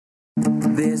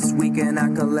This week in our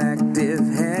collective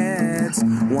heads,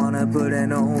 wanna put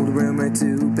an old rumor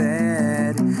to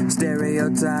bed.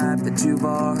 Stereotype that you've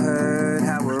all heard,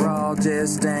 how we're all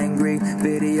just angry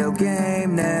video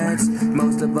game nerds.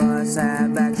 Most of us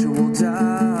have actual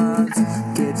jobs,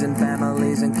 kids and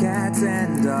families and cats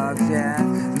and dogs, yeah.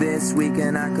 This week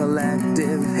in our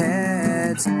collective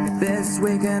heads, this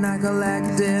week in our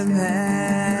collective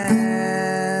heads.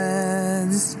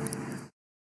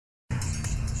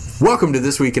 Welcome to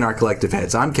This Week in Our Collective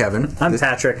Heads. I'm Kevin. I'm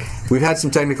Patrick. We've had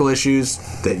some technical issues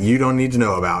that you don't need to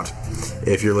know about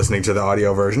if you're listening to the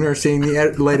audio version or seeing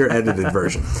the later edited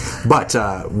version. But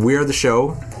we're the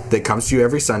show that comes to you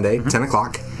every Sunday, 10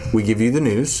 o'clock. We give you the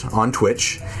news on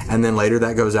Twitch, and then later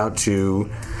that goes out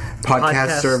to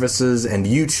podcast services and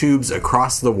YouTubes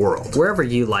across the world. Wherever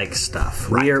you like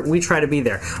stuff. Right. We try to be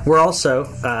there. We're also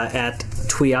at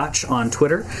Tweotch on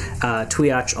Twitter,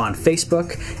 Tweotch on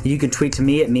Facebook. You can tweet to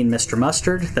me at Mr.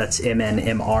 Mustard. That's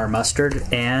MNMR Mustard.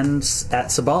 And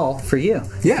at Sabal for you.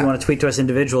 Yeah. If you want to tweet to us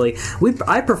individually.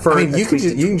 I prefer... I mean, you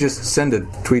can just send a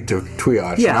tweet to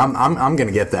Tweotch. Yeah. And I'm going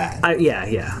to get that.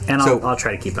 Yeah. And I'll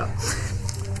try to keep up.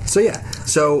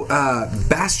 So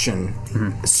Bastion,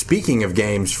 speaking of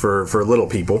games for little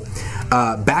people,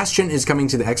 Bastion is coming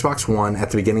to the Xbox One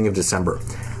at the beginning of December.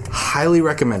 Highly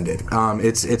recommended.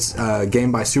 It's a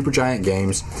game by Supergiant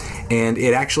Games, and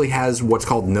it actually has what's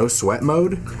called No Sweat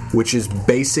mode, which is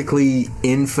basically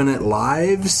infinite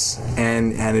lives,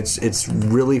 and it's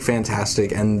really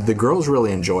fantastic, and the girls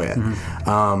really enjoy it.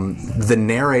 The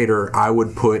narrator I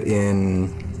would put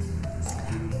in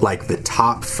like the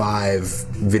top 5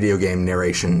 video game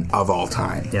narration of all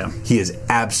time. Yeah. He is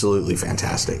absolutely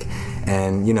fantastic.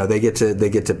 And they get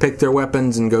to pick their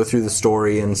weapons and go through the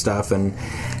story and stuff, and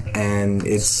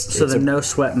it's No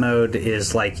Sweat mode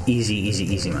is like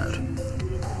easy mode.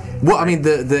 Well, I mean,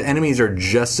 the enemies are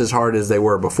just as hard as they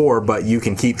were before, but you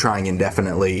can keep trying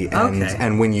indefinitely,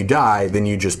 and when you die, then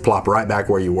you just plop right back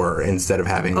where you were instead of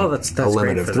having that's a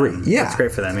limit of 3. Them. Yeah, that's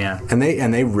great for them. Yeah, and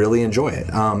they really enjoy it.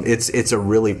 It's a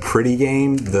really pretty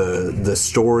game. The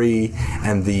story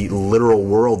and the literal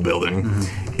world building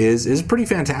is pretty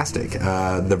fantastic.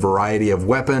 The variety of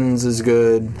weapons is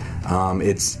good.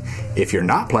 If you're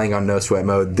not playing on No Sweat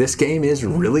mode, this game is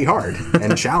really hard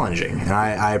and challenging, and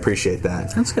I appreciate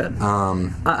that. That's good.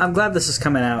 I'm glad this is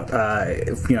coming out,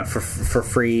 for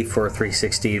free for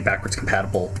 360, backwards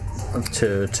compatible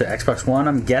to Xbox One.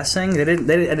 I'm guessing I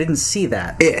didn't see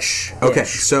that. Ish. Okay.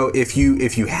 So if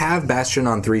you have Bastion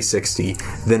on 360,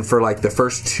 then for like the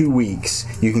first 2 weeks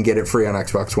you can get it free on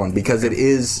Xbox One because it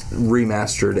is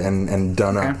remastered and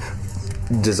done up.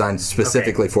 Designed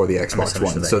specifically for the Xbox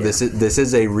One. So this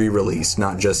is a re-release,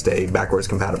 not just a backwards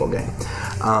compatible game.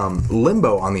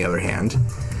 Limbo, on the other hand,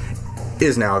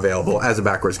 is now available as a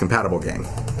backwards compatible game.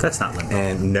 That's not Limbo.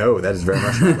 And no, that is very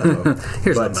much not Limbo.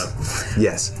 Here's Limbo.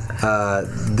 Yes.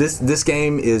 This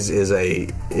game is a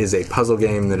puzzle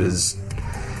game that is...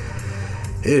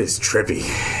 It is trippy.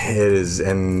 It is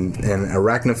and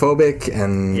arachnophobic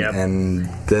and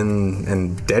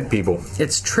dead people.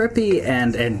 It's trippy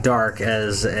and dark.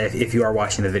 As if you are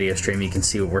watching the video stream, you can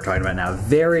see what we're talking about now.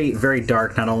 Very, very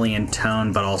dark, not only in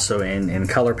tone but also in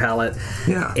color palette.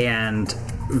 Yeah, and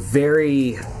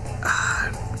very.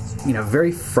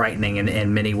 Very frightening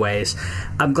in many ways.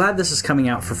 I'm glad this is coming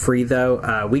out for free,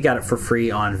 though. We got it for free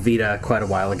on Vita quite a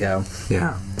while ago.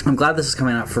 Yeah. I'm glad this is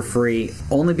coming out for free,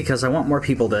 only because I want more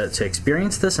people to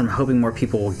experience this. I'm hoping more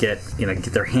people will get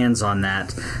their hands on that,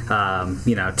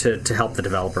 to help the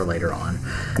developer later on.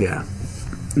 Yeah.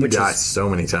 You die so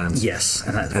many times. Yes.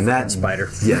 And that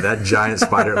spider. Yeah, that giant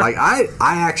spider. Like, I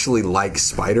actually like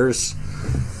spiders.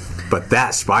 But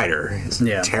that spider is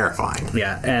terrifying.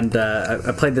 Yeah, and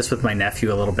I played this with my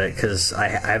nephew a little bit because I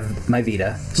have my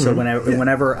Vita. So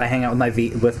whenever I hang out with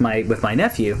my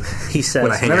nephew, he says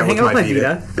whenever I hang out with my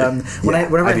Vita,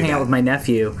 whenever I hang out with my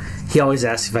nephew, he always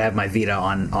asks if I have my Vita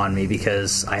on me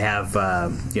because I have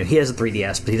he has a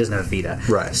 3DS but he doesn't have a Vita.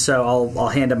 Right. So I'll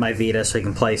hand him my Vita so he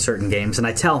can play certain games, and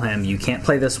I tell him you can't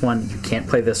play this one, you can't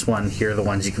play this one. Here are the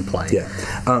ones you can play. Yeah.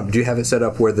 Do you have it set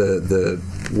up where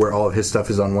where all of his stuff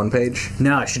is on one page?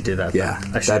 No, I should do that. Yeah,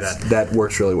 I should do that. That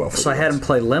works really well for me. So I had him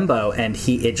play Limbo, and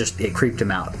it creeped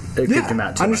him out. It creeped him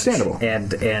out too understandable. much.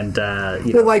 And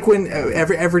like when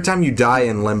every time you die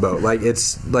in Limbo, like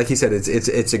it's like he said,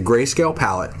 it's a grayscale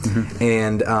palette,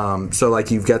 and so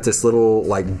like you've got this little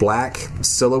like black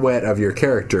silhouette of your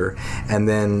character, and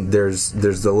then there's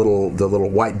the little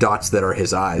white dots that are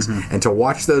his eyes, and to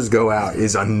watch those go out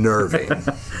is unnerving.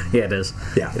 Yeah, it is.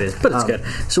 Yeah, it is. But it's good.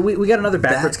 So we got another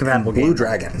backwards compatible game.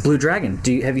 Blue Blue Dragon.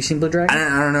 Have you seen Blue Dragon?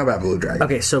 I don't know about Blue Dragon.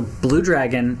 Okay, so Blue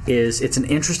Dragon it's an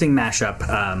interesting mashup.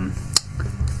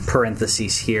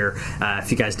 Parentheses here.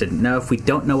 If you guys didn't know, if we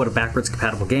don't know what a backwards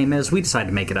compatible game is, we decided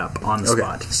to make it up on the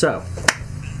spot. So,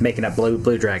 making up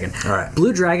Blue Dragon. All right.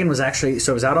 Blue Dragon was actually it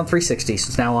was out on 360, so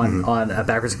it's now on a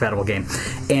backwards compatible game,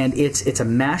 and it's a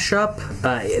mashup.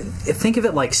 Think of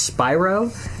it like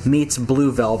Spyro meets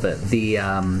Blue Velvet, the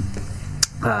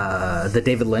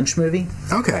David Lynch movie.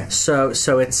 Okay. So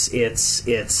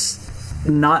it's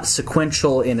not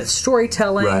sequential in its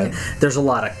storytelling. Right. There's a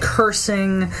lot of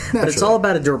cursing, but it's all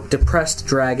about a depressed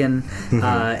dragon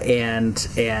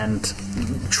and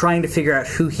trying to figure out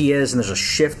who he is. And there's a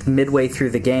shift midway through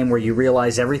the game where you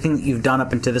realize everything that you've done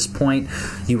up until this point,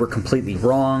 you were completely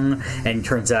wrong. And it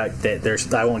turns out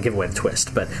that I won't give away the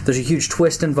twist, but there's a huge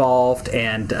twist involved.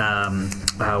 And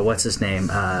what's his name?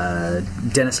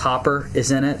 Dennis Hopper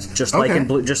is in it, just like in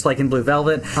Blue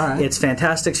Velvet. Right. It's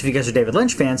fantastic. So if you guys are David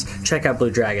Lynch fans, check out Blue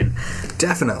Dragon.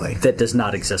 Definitely. That does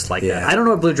not exist like that. I don't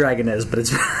know what Blue Dragon is, but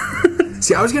it's.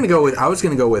 See, I was gonna go with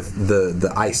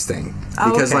the ice thing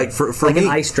because like for like me, an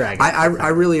ice dragon. I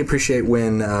really appreciate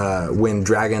when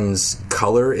dragons'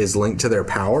 color is linked to their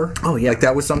power. Oh yeah, like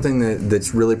that was something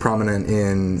that's really prominent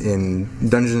in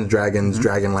Dungeons and Dragons,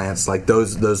 Dragonlance, like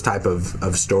those type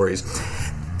of stories.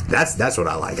 That's what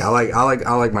I like. I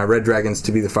like my red dragons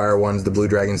to be the fire ones, the blue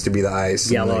dragons to be the ice.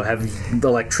 Yellow have the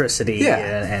electricity.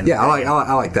 Yeah,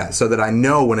 I like that, so that I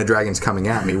know when a dragon's coming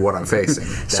at me what I'm facing.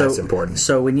 That's important.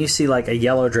 So when you see like a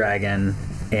yellow dragon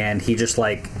and he just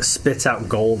like spits out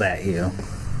gold at you,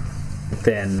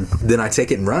 then I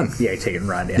take it and run. Yeah, you take it and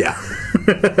run. Yeah.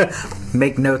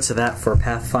 Make notes of that for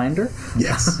Pathfinder.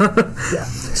 Yes. Yeah.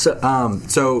 So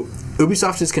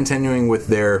Ubisoft is continuing with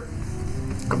their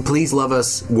please love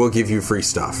us, we'll give you free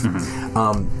stuff.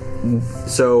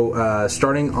 So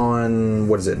starting on,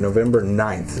 November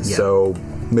 9th, so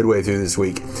midway through this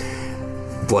week,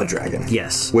 Blood Dragon.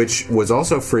 Yes. Which was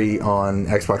also free on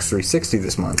Xbox 360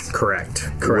 this month. Correct.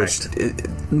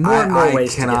 More and more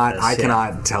ways I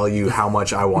cannot tell you how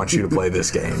much I want you to play this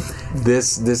game.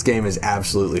 This game is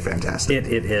absolutely fantastic.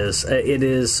 It is. It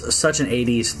is such an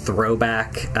 80s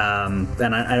throwback,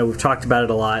 and I know we've talked about it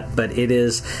a lot, but it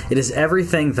is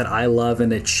everything that I love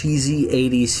in a cheesy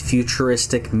 80s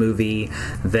futuristic movie,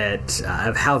 that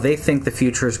of how they think the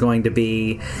future is going to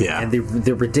be, and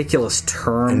the ridiculous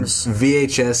terms. And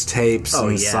VHS tapes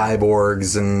and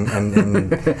cyborgs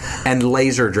and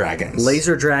laser dragons.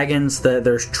 Laser dragons.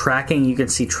 There's tracking. You can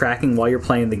see tracking while you're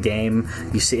playing the game.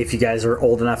 You see, if you guys are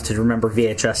old enough to remember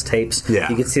VHS tapes,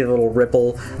 you can see a little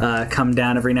ripple come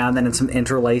down every now and then, and some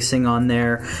interlacing on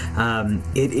there.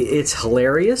 It's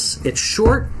hilarious. It's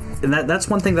short. And that's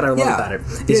one thing that I love about it,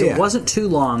 is it wasn't too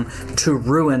long to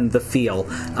ruin the feel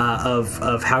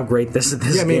of how great this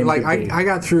game I mean, like could be. I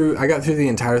got through the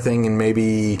entire thing in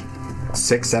maybe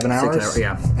 6-7 hours.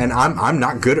 And I'm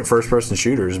not good at first person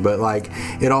shooters, but like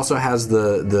it also has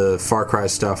the Far Cry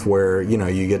stuff where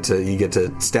you get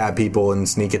to stab people and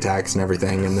sneak attacks and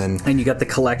everything, and you got the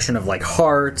collection of like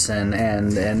hearts and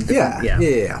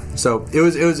So it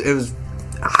was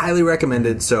highly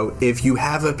recommended. So if you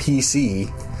have a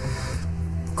PC,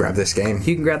 grab this game.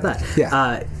 You can grab that.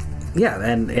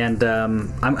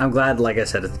 I'm glad, like I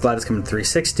said, glad it's coming to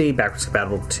 360, backwards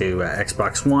compatible to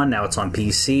Xbox One. Now it's on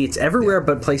PC. It's everywhere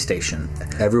but PlayStation.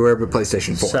 Everywhere but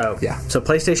PlayStation 4. So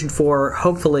PlayStation 4,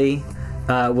 hopefully,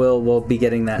 we'll be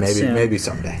getting that soon. Maybe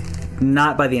someday.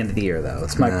 Not by the end of the year, though.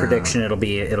 It's my prediction. It'll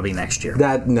be next year.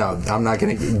 I'm not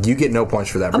gonna. You get no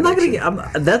points for that. I'm not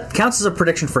gonna. That counts as a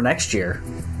prediction for next year.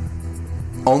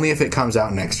 Only if it comes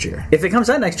out next year. If it comes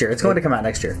out next year, it's going to come out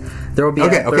next year. There will be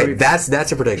okay.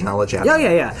 That's a prediction. I'll let you have.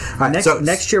 Yeah. All right,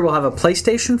 next year we'll have a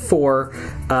PlayStation 4,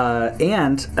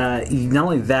 and not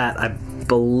only that, I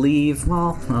believe.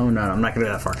 Well, no, I'm not going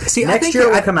to go that far. See, next year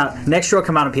will come out. Next year will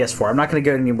come out on PS4. I'm not going to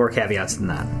go into any more caveats than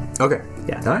that. Okay.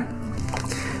 Yeah. All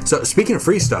right. So speaking of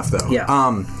free stuff, though,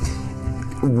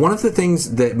 one of the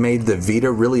things that made the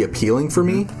Vita really appealing for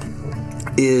me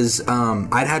is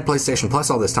I'd had PlayStation Plus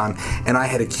all this time, and I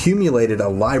had accumulated a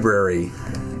library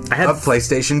of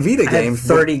PlayStation Vita games.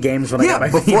 30 games when I got my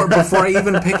before I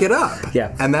even pick it up.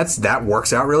 Yeah, and that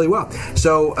works out really well.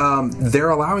 So they're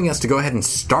allowing us to go ahead and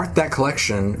start that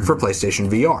collection for PlayStation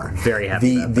VR. Very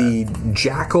happy about that.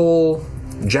 The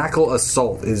Jackal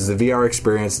Assault is the VR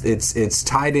experience. It's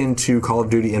tied into Call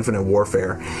of Duty Infinite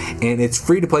Warfare, and it's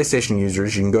free to PlayStation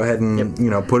users. You can go ahead and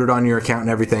put it on your account and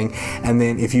everything. And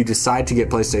then if you decide to get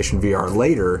PlayStation VR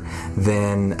later,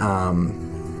 then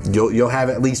you'll have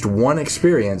at least one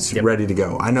experience ready to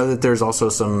go. I know that there's also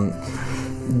some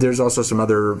there's also some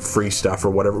other free stuff or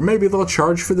whatever. Maybe they'll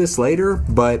charge for this later,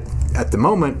 but at the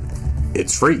moment,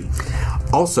 it's free.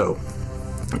 Also,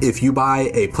 if you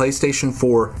buy a PlayStation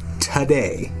 4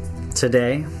 today,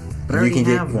 but you can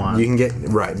have one. You can get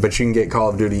but you can get Call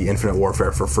of Duty Infinite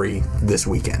Warfare for free this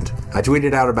weekend. I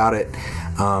tweeted out about it,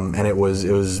 and it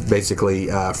was basically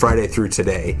Friday through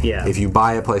today. Yeah. If you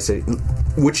buy a PlayStation,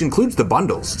 which includes the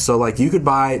bundles, so like you could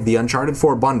buy the Uncharted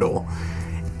 4 bundle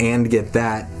and get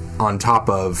that on top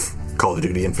of Call of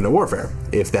Duty Infinite Warfare,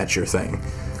 if that's your thing.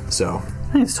 So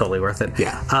I think it's totally worth it.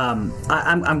 Yeah.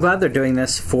 I'm glad they're doing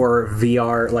this for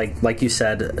VR, like you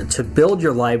said, to build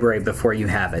your library before you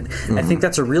have it. Mm-hmm. I think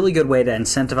that's a really good way to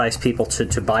incentivize people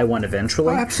to buy one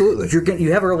eventually. Oh, absolutely.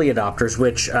 You have early adopters,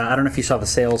 which I don't know if you saw the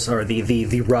sales or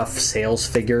the rough sales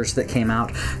figures that came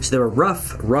out. So there were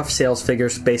rough sales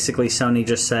figures. Basically, Sony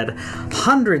just said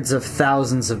hundreds of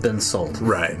thousands have been sold.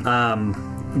 Right.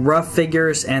 Rough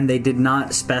figures, and they did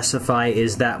not specify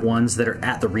is that ones that are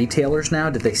at the retailers now.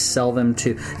 Did they sell them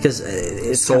to, because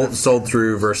it's sold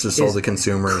through versus sold to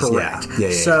consumers? Correct.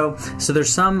 Yeah. So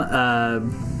there's some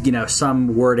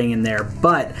some wording in there,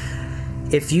 but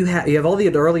if you have all the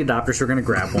early adopters who are going to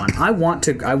grab one. I want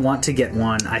to get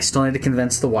one. I still need to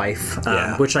convince the wife,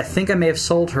 which I think I may have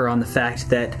sold her on the fact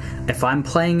that if I'm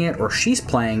playing it or she's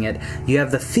playing it, you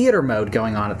have the theater mode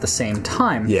going on at the same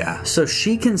time. Yeah. So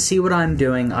she can see what I'm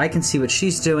doing. I can see what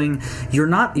she's doing.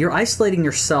 You're isolating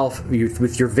yourself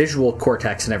with your visual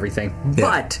cortex and everything,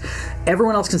 but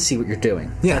everyone else can see what you're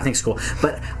doing. Yeah. I think it's cool.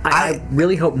 But I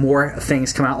really hope more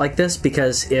things come out like this,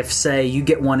 because if, say, you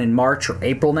get one in March or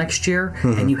April next year,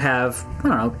 and you have,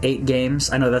 8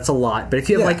 games. I know that's a lot, but if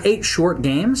you have 8 short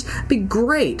games, it'd be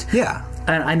great. Yeah.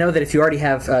 And I know that if you already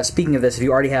have, speaking of this, if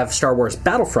you already have Star Wars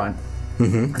Battlefront,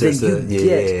 then you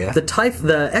get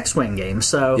the X-Wing game.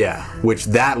 So which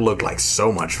that looked like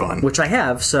so much fun. Which I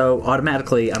have, so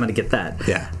automatically I'm going to get that.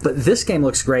 Yeah. But this game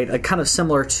looks great, kind of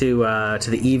similar to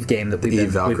the Eve game that we've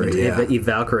Eve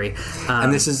Valkyrie.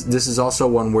 And this is also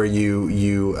one where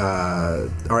you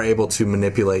are able to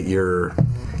manipulate your,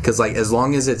 because like as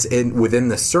long as it's within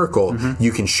the circle,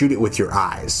 you can shoot it with your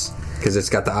eyes. Because it's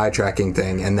got the eye tracking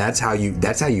thing, and that's how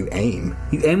you aim.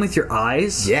 You aim with your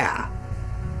eyes? Yeah.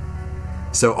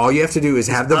 So all you have to do is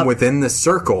have them within the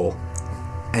circle,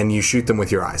 and you shoot them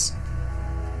with your eyes.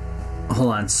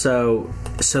 Hold on. So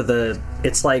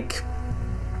it's like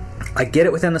I get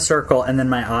it within the circle, and then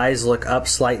my eyes look up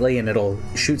slightly, and it'll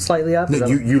shoot slightly up. No,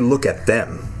 you look at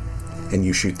them, and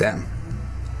you shoot them.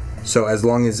 So as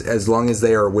long as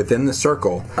they are within the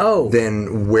circle,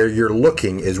 then where you're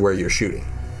looking is where you're shooting.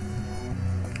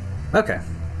 Okay.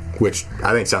 Which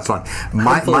I think sounds fun.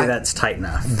 Hopefully that's tight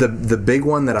enough. The big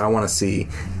one that I want to see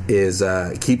is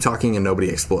keep talking and nobody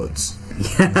explodes.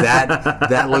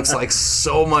 That looks like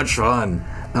so much fun.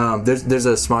 There's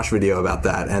a Smosh video about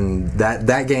that, and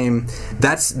that game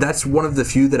that's one of the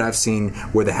few that I've seen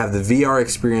where they have the VR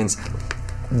experience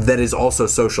that is also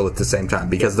social at the same time,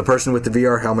 because the person with the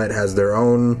VR helmet has their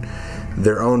own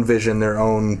vision, their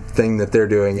own thing that they're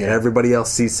doing, and everybody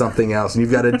else sees something else, and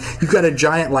you've got a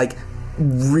giant like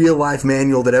real life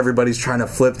manual that everybody's trying to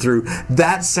flip through.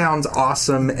 That sounds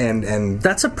awesome, and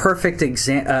that's a perfect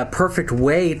perfect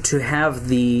way to have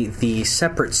the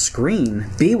separate screen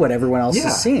be what everyone else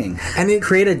is seeing, and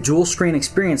create a dual screen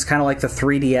experience, kind of like the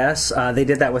 3DS. They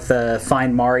did that with the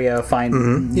Find Mario,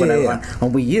 on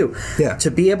Wii U. Yeah.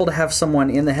 To be able to have someone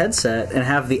in the headset and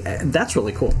have that's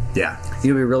really cool. Yeah, it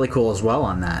would be really cool as well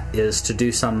on that is to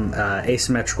do some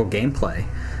asymmetrical gameplay.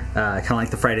 Kind of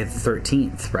like the Friday the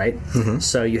 13th, right? Mm-hmm.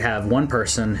 So you have one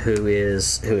person who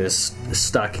is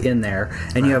stuck in there,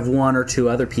 and you have one or two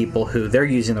other people who they're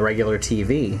using the regular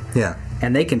TV. Yeah.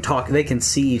 And they can talk, they can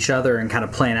see each other and kind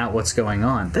of plan out what's going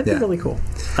on. That'd be really cool.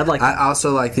 I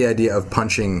also like the idea of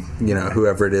punching,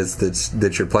 whoever it is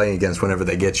that you're playing against whenever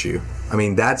they get you. I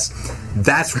mean, that's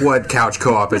what couch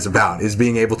co-op is about, is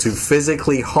being able to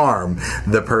physically harm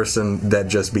the person that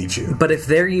just beat you. But if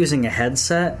they're using a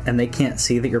headset and they can't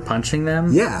see that you're punching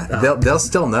them, they'll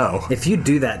still know. If you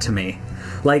do that to me,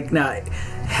 like now,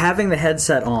 having the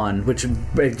headset on,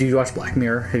 did you watch Black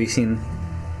Mirror? Have you seen?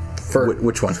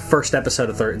 Which one? First episode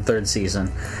of third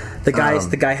season. The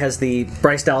guy has the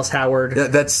Bryce Dallas Howard.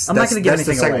 I'm not going to give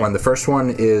anything the second away. One. The first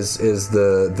one is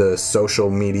the social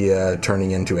media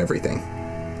turning into everything.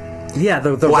 Yeah,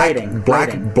 the writing.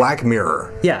 Black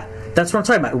Mirror. Yeah. That's what I'm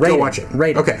talking about. Rating. Go watch it.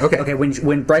 Rating. Okay.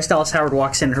 When Bryce Dallas Howard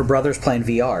walks in and her brother's playing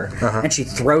VR, and she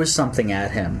throws something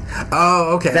at him.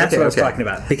 Oh, okay. That's what I was okay. talking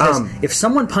about. Because if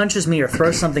someone punches me or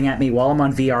throws something at me while I'm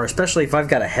on VR, especially if I've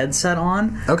got a headset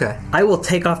on, I will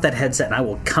take off that headset and I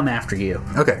will come after you.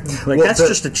 Okay. That's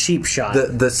just a cheap shot.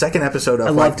 The second episode of I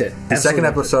loved it. The second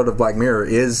episode of Black Mirror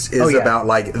is about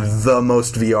like the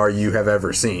most VR you have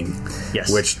ever seen.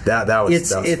 Yes. Which that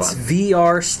was fun. It's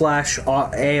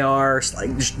VR/AR,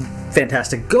 like just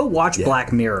fantastic. Go watch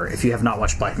Black Mirror if you have not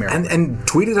watched Black Mirror. And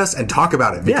tweet at us and talk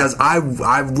about it because I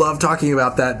love talking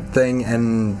about that thing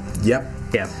and yeah,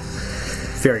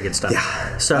 very good stuff.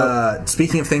 Yeah. So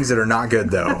speaking of things that are not good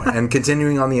though, and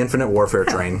continuing on the Infinite Warfare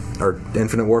train or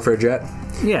Infinite Warfare jet.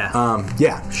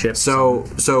 Yeah. Ships.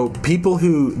 So people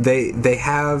who they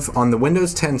have on the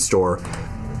Windows 10 store,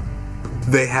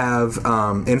 they have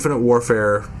Infinite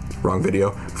Warfare, wrong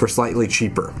video, for slightly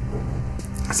cheaper.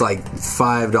 It's like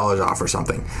 $5 off or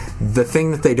something. The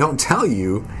thing that they don't tell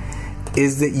you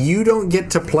is that you don't get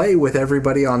to play with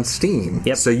everybody on Steam.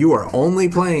 Yep. So you are only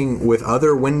playing with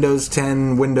other Windows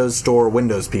 10, Windows Store,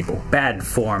 Windows people. Bad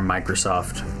form,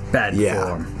 Microsoft. Bad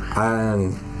form.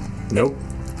 Nope.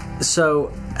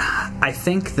 So I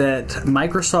think that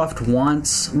Microsoft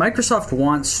wants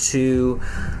to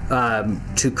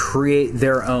create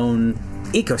their own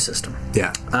ecosystem.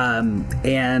 Yeah.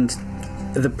 And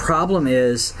the problem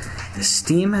is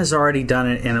Steam has already done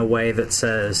it in a way that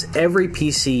says every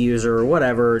PC user or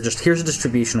whatever, just here's a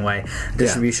distribution.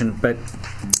 But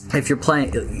if you're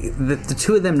playing, the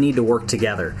two of them need to work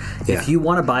together. Yeah. If you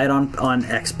want to buy it on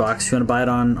Xbox, you want to buy it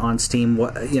on Steam,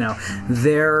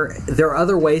 there are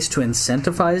other ways to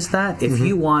incentivize that. If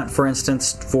you want, for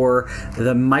instance, for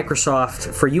the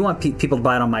Microsoft, you want people to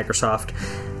buy it on Microsoft,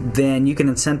 then you can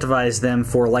incentivize them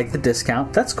for like the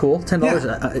discount. That's cool,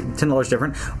 $10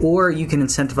 different. Or you can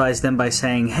incentivize them by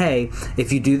saying, hey,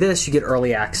 if you do this, you get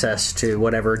early access to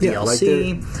whatever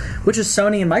DLC, which is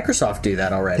Sony and Microsoft do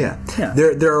that already. Yeah.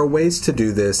 There are ways to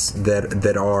do this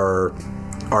that are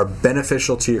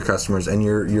beneficial to your customers, and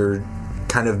you're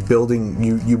kind of building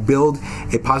you build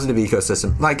a positive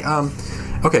ecosystem. Like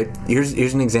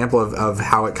here's an example of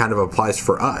how it kind of applies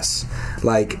for us.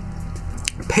 Like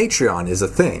Patreon is a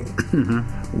thing.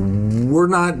 We're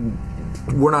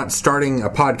not starting a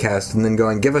podcast and then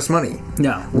going, give us money.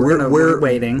 No, we're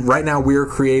waiting. Right now, we're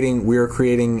creating an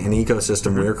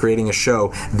ecosystem. We're creating a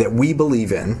show that we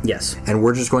believe in. Yes, and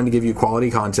we're just going to give you quality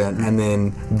content and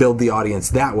then build the audience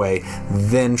that way.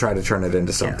 Then try to turn it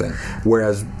into something.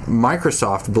 Whereas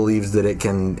Microsoft believes that it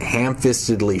can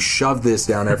ham-fistedly shove this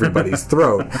down everybody's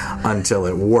throat until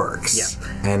it works. Yeah,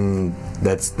 and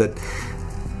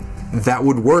that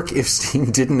would work if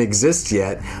Steam didn't exist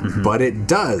yet, but it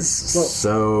does.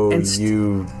 And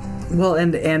Steam,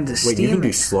 wait, you can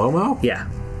do slow-mo? Yeah.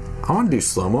 I want to do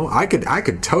slow-mo. I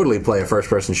could totally play a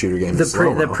first-person shooter game in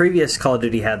slow-mo. The previous Call of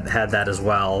Duty had that as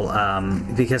well,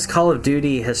 because Call of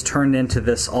Duty has turned into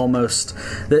this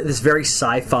this very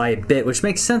sci-fi bit, which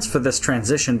makes sense for this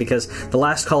transition because the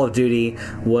last Call of Duty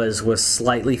was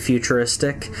slightly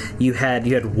futuristic. You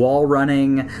had wall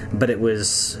running, but it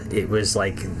was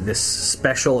like this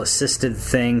special assisted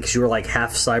thing because you were like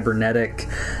half cybernetic.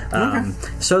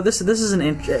 So this is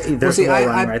there's wall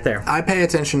running right there. I pay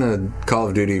attention to Call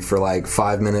of Duty for like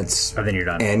 5 minutes then you're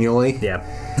done. Annually. Yeah.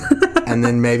 And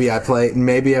then maybe I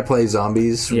play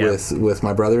zombies with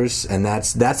my brothers, and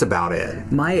that's about it.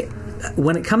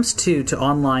 When it comes to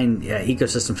online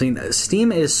ecosystems,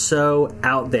 Steam is so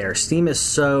out there. Steam is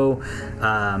so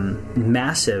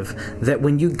massive that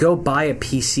when you go buy a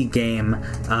PC game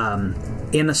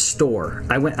in a store,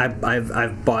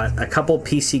 I've bought a couple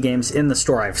PC games in the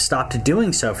store. I've stopped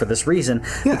doing so for this reason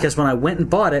because when I went and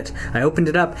bought it, I opened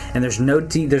it up and there's no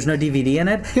DVD in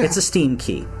it. Yeah. It's a Steam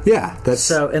key. Yeah,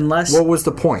 what was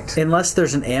the point? Unless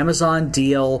there's an Amazon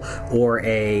deal or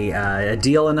a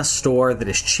deal in a store that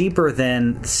is cheaper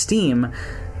than Steam,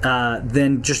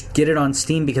 then just get it on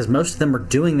Steam because most of them are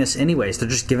doing this anyways. They're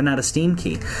just giving out a Steam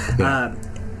key. Yeah.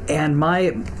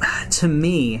 To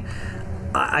me,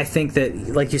 I think that,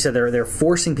 like you said, they're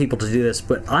forcing people to do this.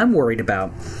 But I'm worried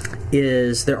about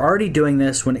is they're already doing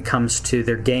this when it comes to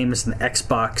their games in the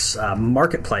Xbox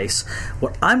marketplace.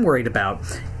 What I'm worried about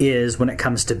is when it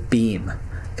comes to Beam.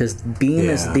 because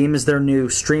Beam is their new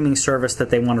streaming service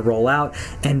that they want to roll out,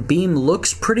 and Beam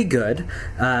looks pretty good.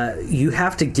 You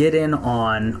have to get in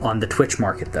on the Twitch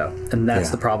market though, and that's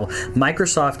the problem.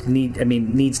 Microsoft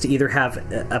needs to either have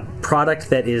a product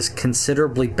that is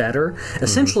considerably better,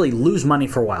 essentially lose money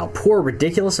for a while, pour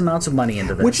ridiculous amounts of money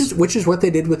into this, which is what they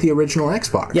did with the original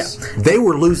Xbox. Yeah, they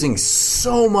were losing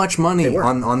so much money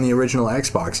on the original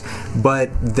Xbox, but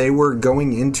they were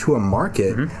going into a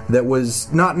market that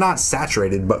was not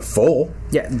saturated but full.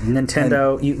 Yeah,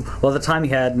 Nintendo. At the time you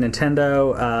had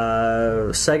Nintendo,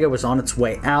 Sega was on its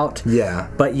way out. Yeah,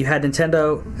 but you had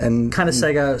Nintendo and kind of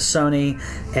Sega, Sony,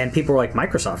 and people were like,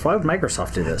 Microsoft. Why would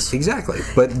Microsoft do this? Exactly,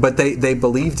 but they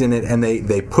believed in it and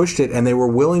they pushed it, and they were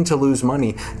willing to lose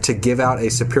money to give out a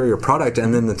superior product.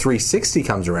 And then the 360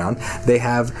 comes around. They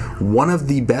have one of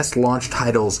the best launch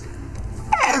titles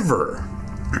ever,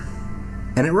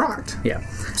 and it rocked. Yeah.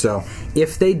 So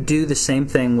if they do the same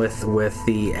thing with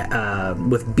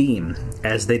Beam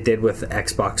as they did with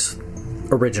Xbox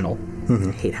Original,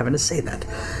 I hate having to say that.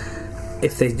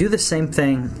 If they do the same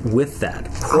thing with that,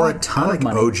 pour a ton of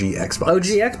money. OG Xbox.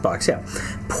 OG Xbox, yeah.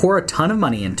 Pour a ton of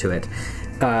money into it.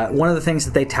 One of the things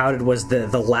that they touted was the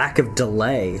lack of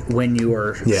delay when you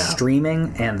are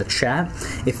streaming and the chat.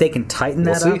 If they can tighten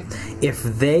that up, if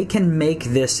they can make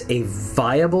this a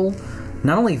viable,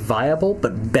 not only viable,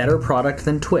 but better product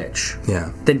than Twitch,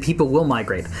 then people will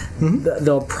migrate.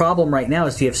 The problem right now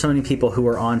is you have so many people who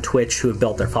are on Twitch who have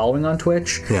built their following on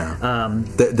Twitch.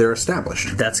 They're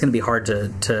established. That's going to be hard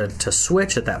to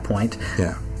switch at that point.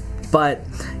 Yeah. But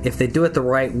if they do it the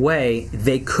right way,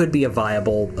 they could be a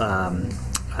viable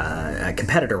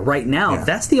competitor. Right now,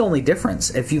 that's the only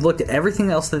difference. If you looked at everything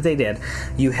else that they did,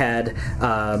 you had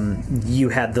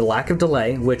the lack of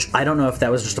delay, which I don't know if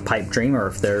that was just a pipe dream or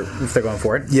if they're going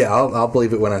for it. Yeah, I'll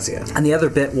believe it when I see it. And the other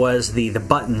bit was the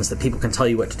buttons that people can tell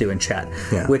you what to do in chat.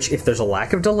 Which, if there's a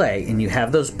lack of delay and you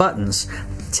have those buttons,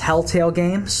 Telltale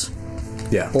games.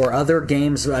 Or other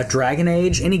games, Dragon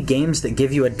Age, any games that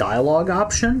give you a dialogue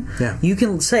option, you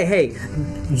can say, hey,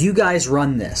 you guys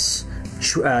run this.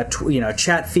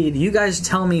 Chat feed. You guys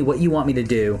tell me what you want me to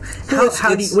do.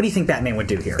 What do you think Batman would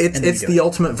do here? It's the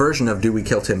ultimate version of Do We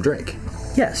Kill Tim Drake?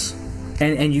 Yes.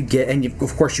 And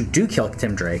of course you do kill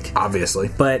Tim Drake,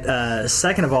 obviously. But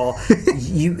second of all,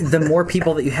 the more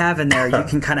people that you have in there, you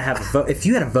can kind of have a vote. If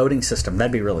you had a voting system,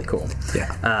 that'd be really cool.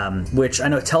 Yeah. Which I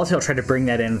know Telltale tried to bring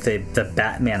that in with the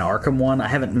Batman Arkham one. I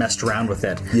haven't messed around with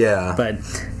it. Yeah. But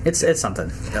it's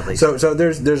something at least. So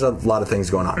there's a lot of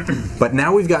things going on. But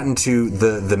now we've gotten to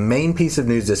the main piece of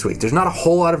news this week. There's not a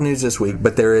whole lot of news this week,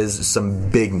 but there is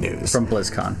some big news from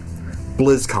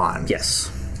BlizzCon.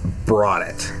 Yes. Brought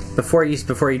it. Before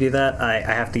you do that, I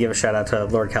have to give a shout out to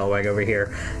Lord Callowag over here,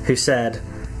 who said,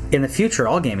 in the future,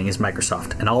 all gaming is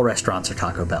Microsoft and all restaurants are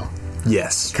Taco Bell.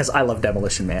 Yes. Because I love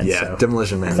Demolition Man. Yeah, so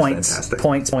Demolition Man is fantastic.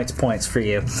 Points for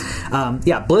you.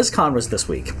 BlizzCon was this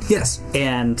week. Yes.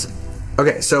 And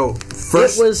okay, so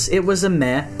first... It was a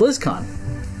meh BlizzCon,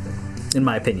 in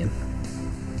my opinion.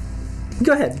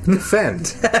 Go ahead.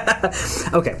 Defend.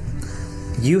 Okay.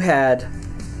 You had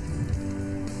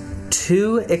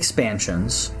 2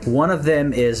 expansions. One of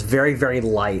them is very, very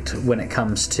light when it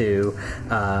comes to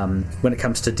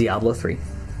Diablo 3.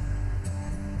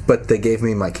 But they gave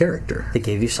me my character. They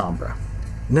gave you Sombra.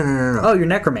 No. Oh, you're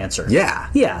Necromancer. Yeah.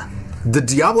 The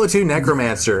Diablo 2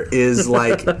 Necromancer is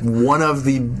like one of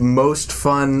the most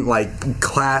fun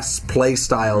class play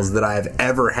styles that I've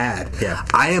ever had. Yeah.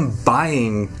 I am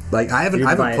buying I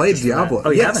haven't played Diablo. Oh,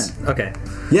 you haven't? Okay.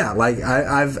 Yeah,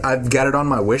 I've got it on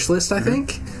my wish list, I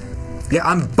think. Yeah,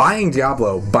 I'm buying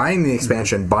Diablo, buying the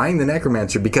expansion, buying the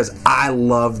Necromancer because I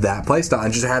love that playstyle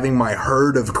and just having my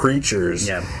herd of creatures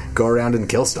go around and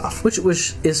kill stuff, which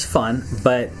is fun.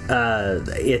 But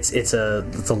it's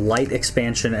a light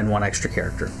expansion and 1 extra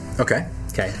character. Okay,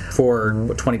 for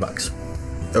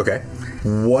 $20. Okay,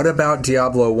 what about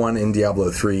Diablo 1 and Diablo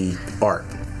 3 art?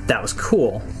 That was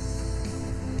cool,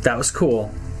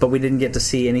 but we didn't get to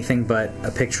see anything but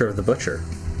a picture of the butcher.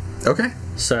 Okay,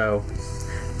 so.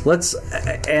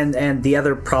 And the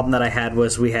other problem that I had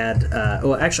was we had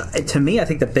actually to me I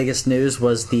think the biggest news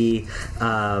was the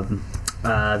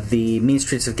Mean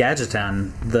Streets of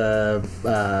Gadgeton,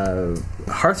 the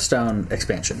Hearthstone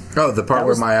expansion. Oh, the part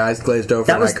where my eyes glazed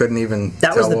over and I couldn't even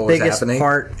tell what was happening. That was the biggest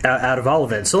part out of all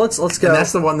of it. So let's go. And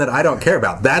that's the one that I don't care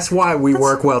about. That's why we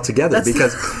work well together,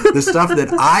 because the stuff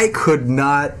that I could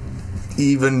not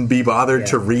even be bothered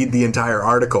to read the entire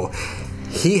article.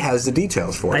 he has the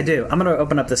details for it. I do. I'm going to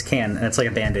open up this can, and it's like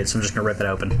a Band-Aid, so I'm just going to rip it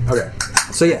open. Okay.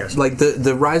 So yeah, like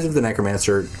the Rise of the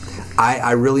Necromancer,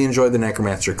 I really enjoy the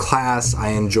Necromancer class. I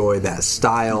enjoy that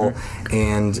style.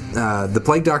 And the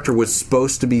Plague Doctor was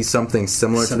supposed to be something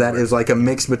similar to that. It was like a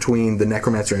mix between the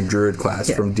Necromancer and Druid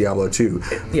class from Diablo 2.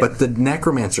 But the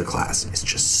Necromancer class is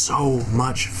just so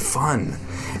much fun.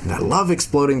 And I love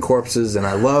exploding corpses, and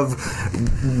I love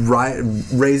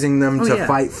raising them to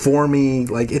fight for me.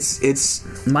 Like it's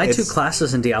my two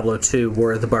classes in Diablo 2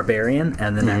 were the Barbarian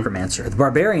and the Necromancer. The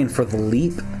Barbarian for the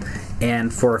leap,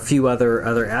 and for a few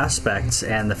other aspects,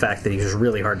 and the fact that he's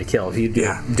really hard to kill. If you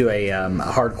do a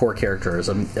hardcore character as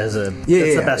that's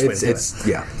the best way to do it.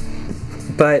 Yeah.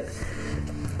 But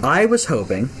I was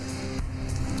hoping.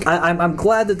 I'm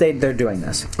glad that they're doing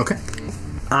this. Okay.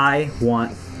 I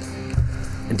want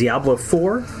a Diablo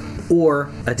 4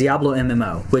 or a Diablo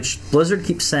MMO, which Blizzard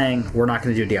keeps saying we're not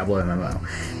going to do a Diablo MMO,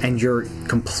 and you're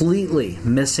completely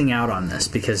missing out on this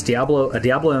because a Diablo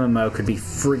MMO could be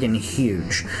friggin'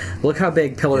 huge. Look how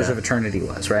big Pillars of Eternity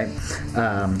was, right?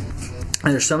 And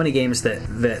there's so many games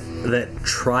that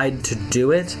tried to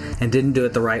do it and didn't do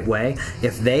it the right way.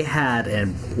 If they had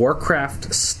a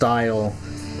Warcraft style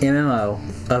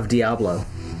MMO of Diablo,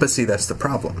 but see, that's the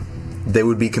problem. They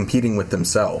would be competing with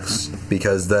themselves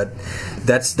because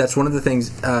that's one of the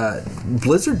things.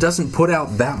 Blizzard doesn't put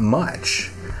out that much,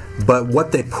 but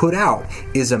what they put out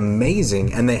is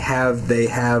amazing, and they have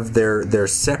their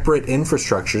separate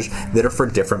infrastructures that are for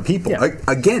different people. Yeah.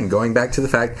 Again, going back to the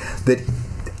fact that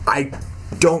I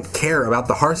don't care about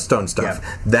the Hearthstone stuff.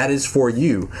 Yeah. That is for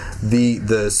you. The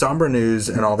Sombra news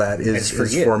and all that is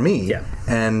for me. Yeah.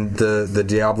 And the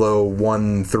Diablo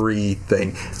 1-3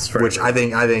 thing, which I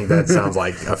think that sounds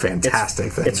like a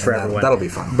fantastic thing. It's for everyone. That'll be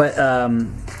fun. But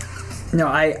no,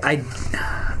 I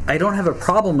don't have a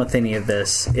problem with any of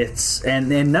this. It's and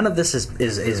none of this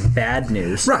is bad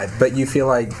news. Right, but you feel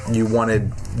like you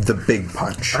wanted the big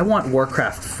punch. I want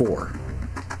Warcraft 4.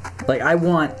 Like I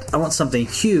want something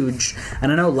huge,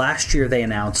 and I know last year they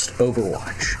announced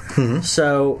Overwatch.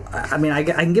 So I mean, I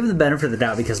can give them the benefit of the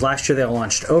doubt because last year they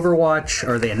announced Overwatch,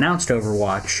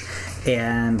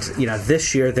 and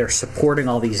this year they're supporting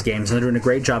all these games, and they're doing a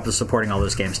great job of supporting all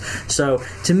those games. So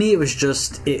to me, it was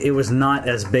just it was not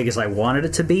as big as I wanted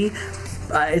it to be.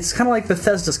 It's kind of like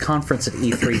Bethesda's conference at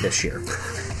E3 this year.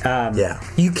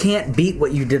 You can't beat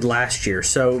what you did last year,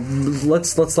 so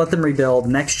let's let them rebuild.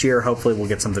 Next year, hopefully, we'll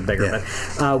get something bigger. Yeah.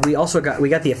 But we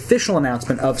got the official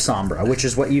announcement of Sombra, which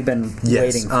is what you've been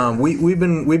waiting for. We've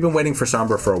been waiting for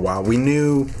Sombra for a while. We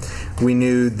knew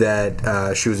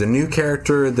that she was a new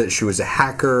character, that she was a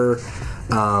hacker.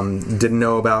 Didn't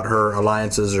know about her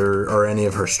alliances or any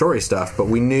of her story stuff, but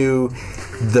we knew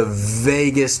the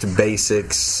vaguest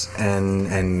basics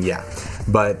and yeah.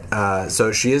 But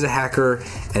so she is a hacker,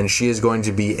 and she is going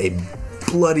to be a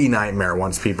bloody nightmare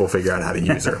once people figure out how to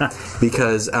use her,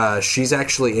 because she's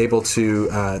actually able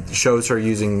to shows her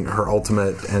using her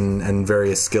ultimate and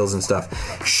various skills and stuff.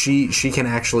 She can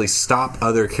actually stop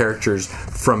other characters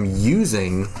from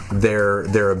using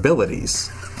their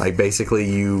abilities. Like basically,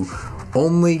 you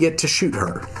only get to shoot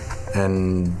her,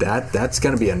 and that's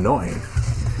going to be annoying.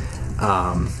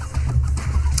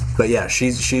 But yeah,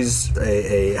 she's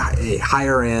a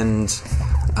higher end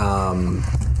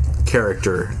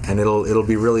character, and it'll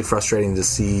be really frustrating to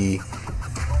see.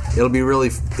 It'll be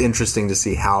really interesting to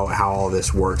see how all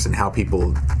this works and how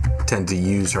people tend to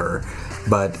use her.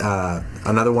 But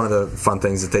another one of the fun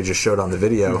things that they just showed on the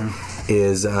video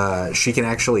is she can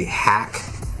actually hack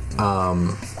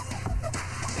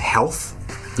health.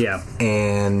 Yeah,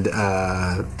 and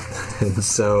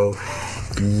so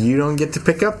you don't get to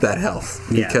pick up that health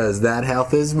because that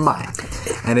health is mine.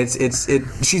 And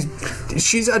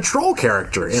she's a troll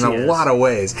character in a lot of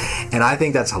ways, and I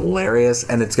think that's hilarious,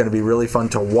 and it's going to be really fun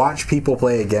to watch people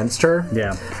play against her.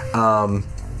 Yeah. I'm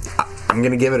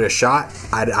going to give it a shot.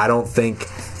 I don't think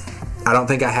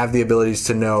I have the abilities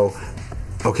to know,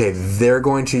 okay, they're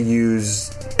going to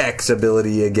use X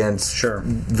ability against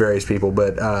various people,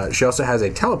 but she also has a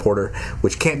teleporter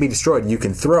which can't be destroyed. You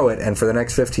can throw it, and for the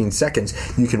next 15 seconds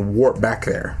you can warp back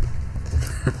there.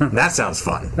 That sounds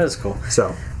fun. That's cool.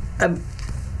 So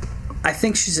I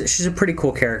think she's a pretty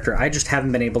cool character. I just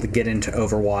haven't been able to get into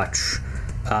Overwatch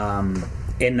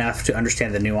enough to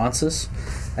understand the nuances,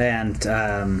 and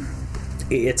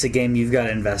it's a game you've got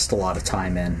to invest a lot of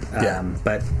time in.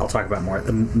 But I'll talk about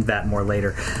that more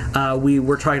later. We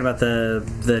were talking about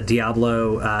the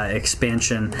Diablo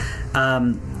expansion.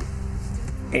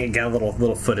 It got a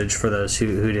little footage for those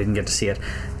who didn't get to see it.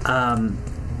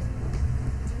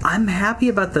 I'm happy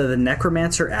about the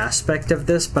Necromancer aspect of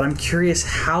this, but I'm curious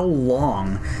how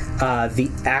long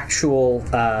the actual.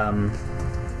 I'm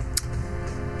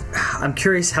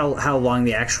curious how long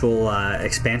the actual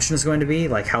expansion is going to be,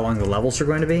 like how long the levels are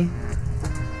going to be.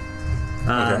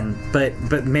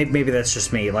 But maybe that's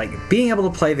just me. Like, being able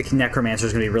to play the Necromancer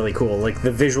is going to be really cool. Like,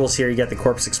 the visuals here, you get the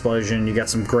corpse explosion, you got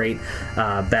some great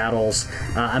battles.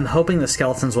 I'm hoping the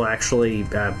skeletons will actually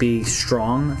be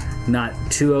strong, not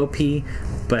too OP,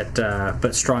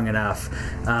 but strong enough.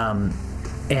 I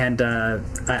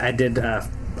did.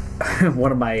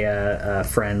 One of my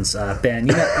friends, Ben.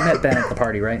 You met Ben at the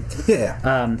party, right?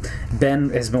 Yeah.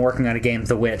 Ben has been working on a game,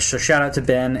 The Witch. So shout out to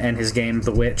Ben and his game,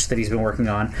 The Witch, that he's been working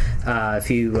on. If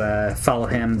you follow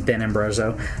him, Ben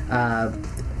Ambroso,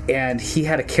 and he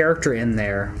had a character in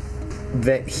there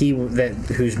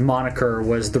whose moniker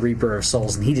was the Reaper of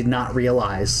Souls, and he did not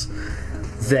realize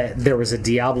that there was a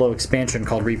Diablo expansion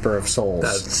called Reaper of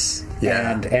Souls.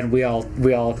 And we all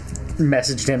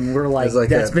messaged him. We're like,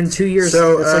 that's been 2 years.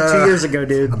 So, it's like 2 years ago,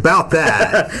 dude. About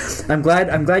that, I'm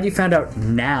glad you found out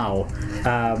now.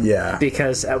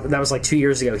 Because that was like 2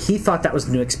 years ago. He thought that was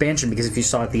the new expansion because if you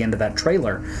saw at the end of that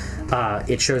trailer,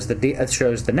 it shows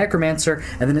the Necromancer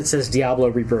and then it says Diablo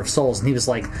Reaper of Souls, and he was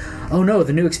like, "Oh no,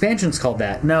 the new expansion's called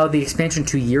that." No, the expansion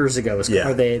 2 years ago is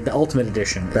or the Ultimate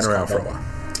Edition. Been around for a while.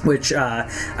 Which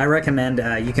I recommend.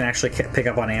 You can actually pick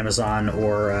up on Amazon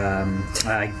or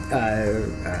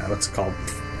what's it called?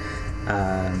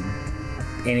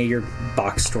 Any of your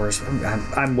box stores.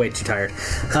 I'm way too tired.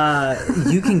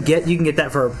 You can get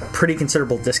that for a pretty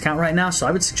considerable discount right now. So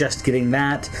I would suggest getting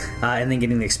that and then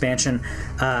getting the expansion,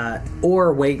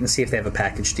 or wait and see if they have a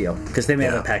package deal, because they may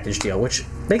have a package deal, which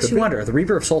makes you wonder. The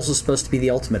Reaper of Souls was supposed to be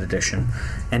the Ultimate Edition,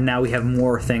 and now we have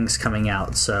more things coming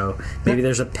out. So maybe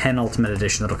there's a penultimate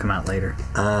edition that'll come out later.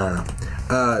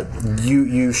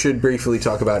 You should briefly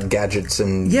talk about gadgets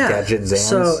and gadget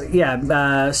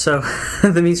zans. So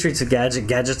the mean streets of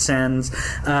gadget sands.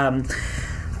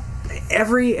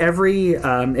 Every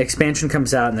expansion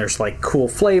comes out and there's like cool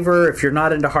flavor. If you're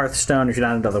not into Hearthstone, if you're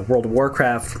not into the World of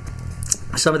Warcraft,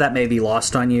 some of that may be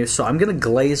lost on you. So I'm going to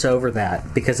glaze over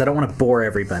that because I don't want to bore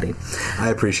everybody. I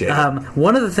appreciate it.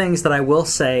 One of the things that I will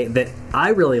say that I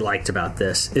really liked about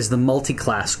this is the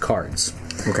multi-class cards.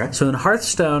 Okay. So in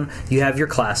Hearthstone, you have your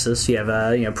classes. You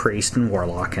have priest and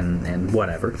warlock and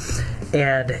whatever,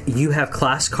 and you have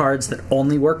class cards that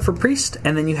only work for priest,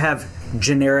 and then you have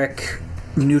generic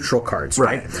neutral cards,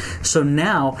 right? So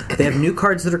now they have new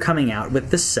cards that are coming out with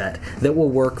this set that will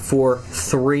work for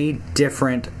 3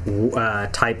 different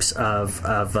types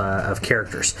of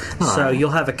characters. So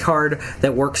you'll have a card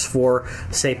that works for,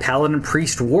 say, paladin,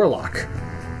 priest, warlock.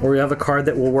 Or you have a card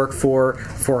that will work for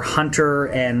hunter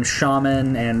and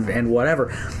shaman and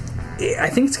whatever. I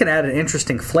think it's going to add an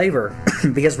interesting flavor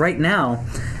because right now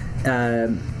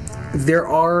there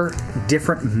are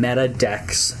different meta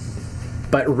decks,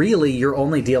 but really you're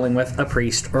only dealing with a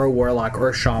priest or a warlock or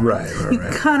a shaman. Right. You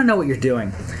kind of know what you're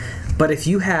doing. But if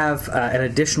you have an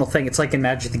additional thing, it's like in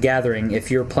Magic the Gathering, if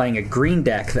you're playing a green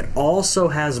deck that also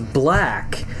has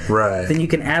black, then you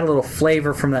can add a little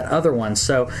flavor from that other one.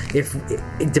 So if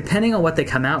depending on what they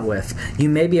come out with, you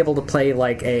may be able to play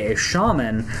like a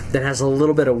shaman that has a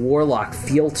little bit of warlock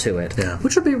feel to it,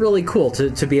 which would be really cool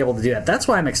to be able to do that. That's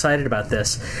why I'm excited about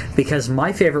this, because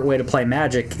my favorite way to play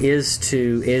Magic is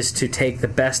to take the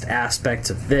best aspects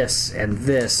of this and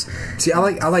this. See, I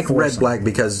like red black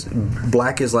because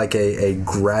black is like a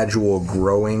gradual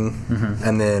growing,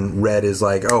 and then red is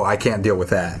like, oh, I can't deal with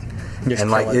that, and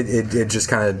like it just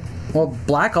kind of. Well,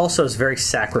 black also is very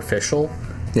sacrificial.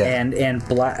 And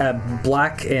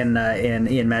black in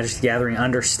Magic the Gathering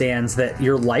understands that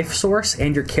your life source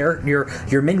and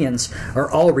your minions are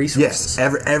all resources.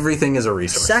 Yes, everything is a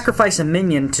resource. Sacrifice a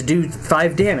minion to do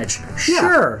 5 damage.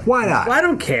 Sure, why not? I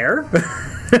don't care.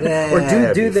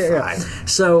 Or do the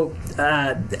so.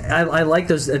 I like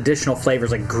those additional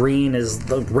flavors. Like green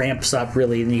ramps up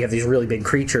really, and you have these really big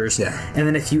creatures. And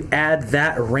then if you add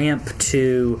that ramp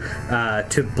to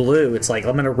blue, it's like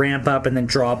I'm going to ramp up and then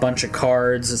draw a bunch of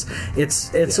cards.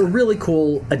 It's a really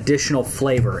cool additional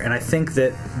flavor, and I think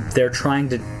that they're trying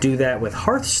to do that with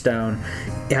Hearthstone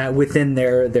within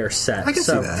their set. I can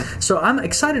see that. So I'm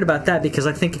excited about that because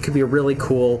I think it could be a really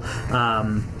cool.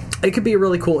 It could be a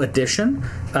really cool addition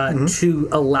to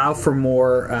allow for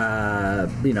more,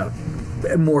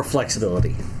 more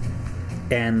flexibility,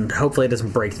 and hopefully it doesn't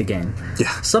break the game.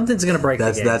 Something's going to break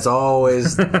the game. That's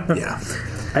always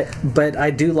But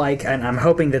I do like, and I'm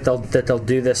hoping that they'll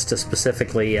do this to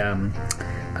specifically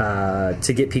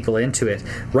to get people into it.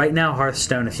 Right now,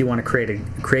 Hearthstone, if you want to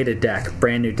create a deck,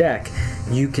 brand new deck,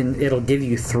 it'll give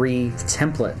you 3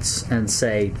 templates and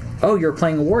say, oh, you're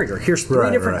playing a warrior. Here's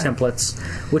 3 different templates.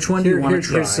 Which one do you want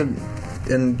to try?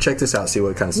 And check this out. See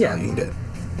what kind of style you can get.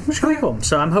 Which is pretty cool.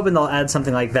 So I'm hoping they'll add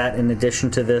something like that in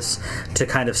addition to this to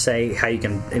kind of say how you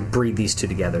can breed these two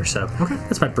together. So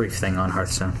that's my brief thing on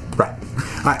Hearthstone. Right.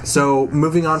 All right. So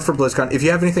moving on for BlizzCon. If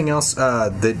you have anything else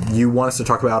that you want us to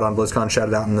talk about on BlizzCon, shout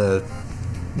it out in the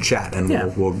chat and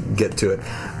we'll get to it.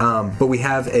 But we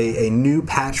have a new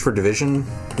patch for Division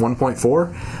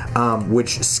 1.4,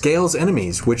 which scales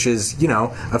enemies, which is,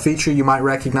 a feature you might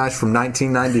recognize from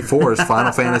 1994's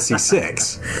Final Fantasy VI.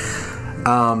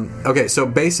 Okay, so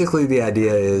basically the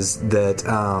idea is that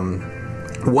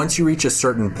once you reach a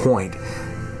certain point,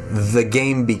 the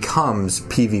game becomes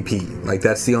PvP. Like,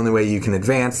 that's the only way you can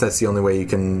advance. That's the only way you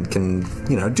can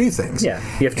do things. Yeah,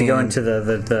 you have to go into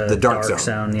the dark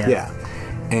zone. Yeah.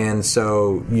 And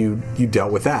so you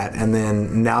dealt with that, and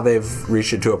then now they've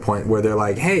reached it to a point where they're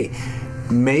like, hey,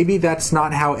 maybe that's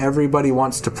not how everybody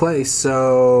wants to play,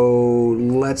 so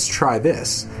let's try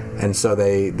this. And so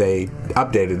they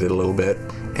updated it a little bit,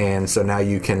 and so now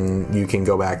you can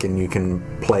go back and you can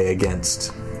play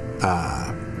against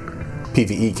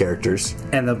PvE characters,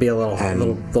 and they'll be a little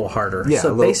harder. Yeah,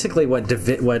 so basically, what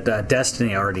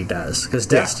Destiny already does, because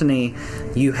Destiny,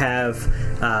 you have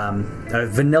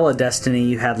vanilla Destiny,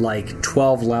 you had like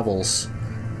 12 levels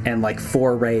and like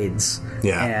 4 raids.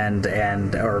 Yeah. And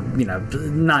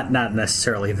not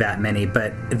necessarily that many,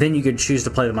 but then you could choose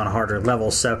to play them on a harder level.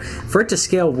 So for it to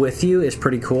scale with you is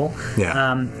pretty cool.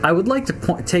 Yeah. I would like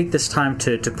to take this time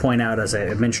to point out, as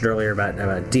I mentioned earlier about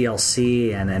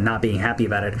DLC and not being happy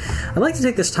about it. I'd like to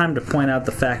take this time to point out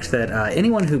the fact that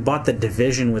anyone who bought the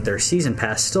Division with their season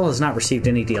pass still has not received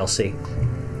any DLC.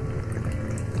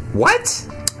 What?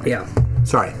 Yeah.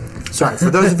 Sorry. For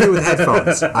those of you with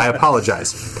headphones, I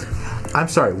apologize. I'm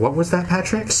sorry. What was that,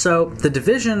 Patrick? So the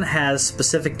Division has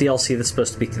specific DLC that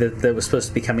was supposed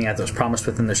to be coming out that was promised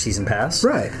within their season pass.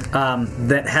 Right.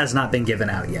 That has not been given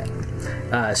out yet.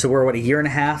 So we're a year and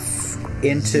a half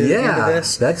into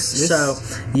this.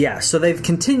 So they've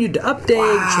continued to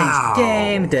update,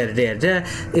 change the game.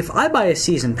 If I buy a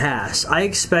season pass, I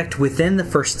expect within the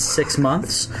first 6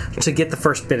 months to get the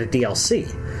first bit of DLC.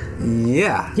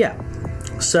 Yeah. Yeah.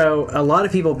 So a lot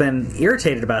of people have been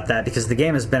irritated about that because the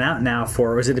game has been out now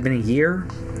for, has it been a year?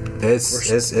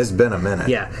 It's been a minute.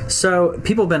 Yeah. So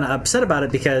people have been upset about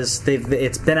it because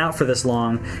it's been out for this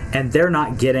long and they're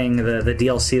not getting the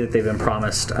DLC that they've been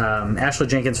promised. Ashley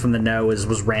Jenkins from The Know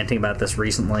was ranting about this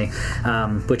recently,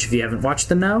 which if you haven't watched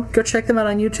The Know, go check them out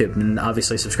on YouTube and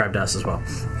obviously subscribe to us as well.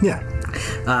 Yeah.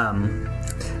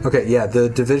 Okay, yeah, the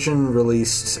Division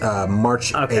released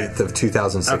March 8th of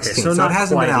 2016. Okay, so it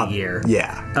hasn't been out a year.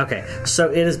 Yeah. Okay,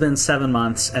 so it has been 7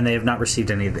 months, and they have not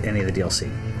received any of the DLC.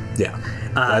 Yeah,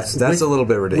 that's a little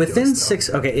bit ridiculous. Within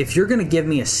 6, okay, if you're going to give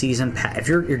me a season pass, if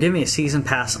you're giving me a season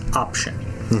pass option,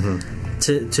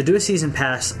 to do a season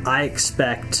pass, I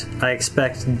expect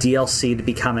DLC to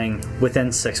be coming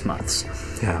within 6 months.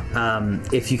 Yeah.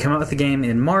 If you come out with the game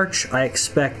in March, I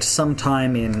expect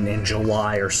sometime in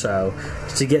July or so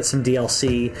to get some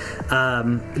DLC,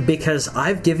 because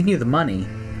I've given you the money.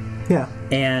 Yeah.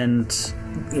 And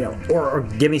or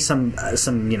give me some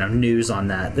news on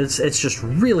that. It's just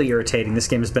really irritating. This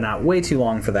game has been out way too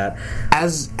long for that.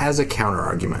 As a counter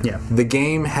argument, the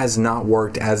game has not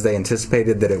worked as they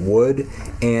anticipated that it would,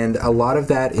 and a lot of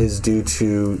that is due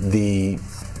to the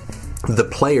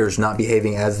players not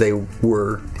behaving as they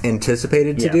were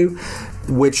anticipated to do,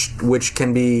 which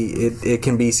can be it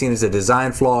can be seen as a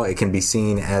design flaw. It can be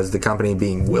seen as the company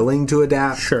being willing to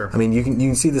adapt. Sure. I mean, you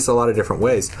can see this a lot of different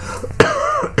ways.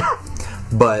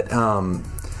 But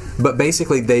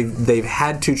basically, they've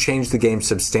had to change the game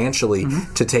substantially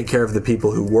to take care of the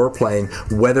people who were playing,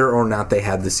 whether or not they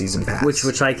had the season pass.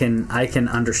 Which I can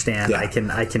understand. Yeah. I can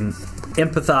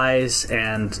empathize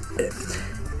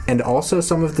and also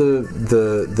some of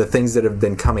the things that have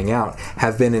been coming out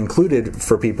have been included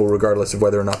for people regardless of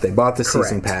whether or not they bought the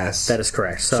season pass. That is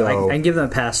correct. So I can give them a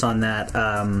pass on that.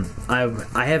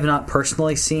 I have not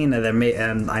personally seen, I may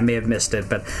have missed it,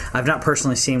 but I've not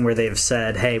personally seen where they've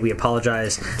said, "Hey, we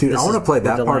apologize." Dude, I want to play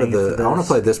that part of the. I want to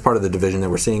play this part of the Division that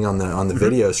we're seeing on the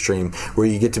video stream, where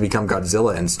you get to become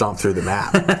Godzilla and stomp through the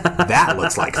map. That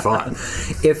looks like fun.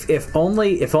 If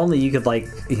only you could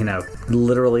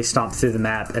literally stomp through the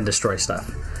map and destroy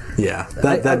stuff. Yeah,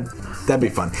 that'd be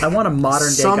fun. I want a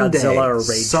modern day Godzilla or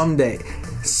Rage.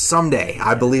 Someday,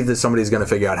 I believe that somebody's going to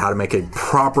figure out how to make a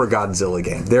proper Godzilla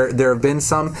game. There have been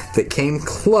some that came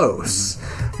close,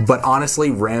 But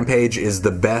honestly, Rampage is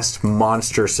the best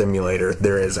monster simulator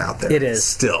there is out there. It is.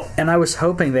 Still. And I was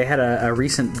hoping they had a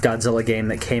recent Godzilla game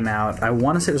that came out. I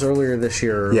want to say it was earlier this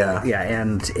year. Yeah. Yeah,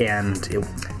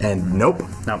 and nope.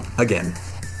 No. Again.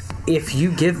 If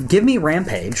you give me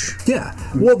Rampage. Yeah.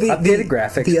 Well, updated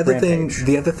graphics. The other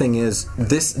Rampage. thing is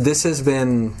this has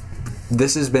been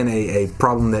a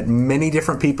problem that many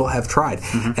different people have tried,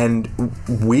 and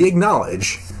we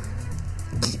acknowledge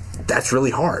that's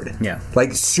really hard. Yeah.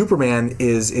 Like Superman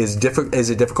is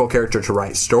a difficult character to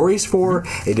write stories for,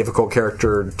 a difficult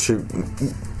character to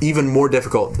even more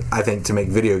difficult, I think, to make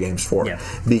video games for. Yeah.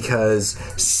 Because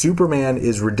Superman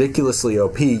is ridiculously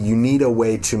OP. You need a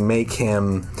way to make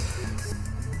him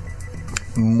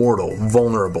mortal,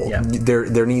 vulnerable. Yeah.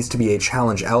 There needs to be a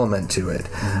challenge element to it.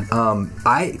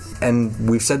 And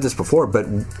we've said this before, but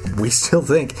we still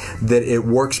think that it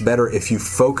works better if you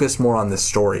focus more on the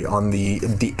story, on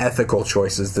the ethical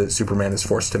choices that Superman is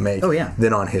forced to make,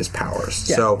 than on his powers.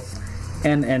 Yeah. So,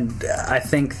 and I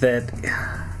think that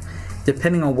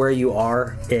depending on where you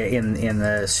are in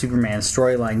the Superman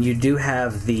storyline, you do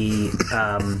have the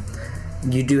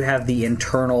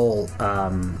internal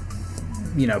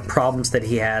problems that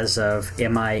he has of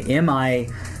am I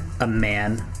a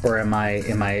man or am I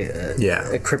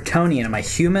a Kryptonian? Am I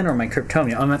human or am I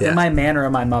Kryptonian? Am I man or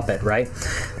am I Muppet? Right?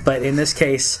 But in this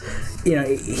case,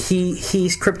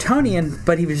 he's Kryptonian,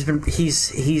 but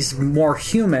he's more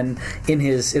human in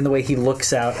the way he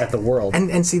looks out at the world.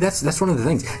 And see, that's one of the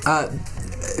things.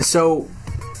 So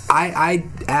I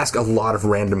ask a lot of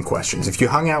random questions. If you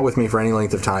hung out with me for any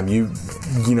length of time,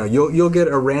 you'll get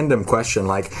a random question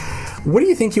like, what do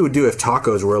you think you would do if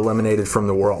tacos were eliminated from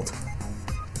the world?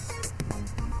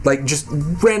 Like, just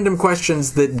random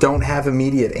questions that don't have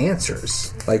immediate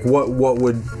answers. Like, what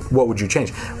would you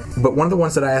change? But one of the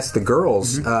ones that I asked the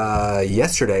girls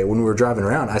yesterday when we were driving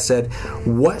around, I said,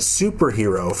 what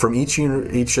superhero from each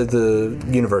of the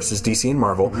universes, DC and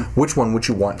Marvel, which one would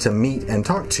you want to meet and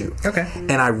talk to? Okay.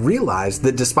 And I realized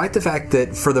that despite the fact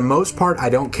that for the most part I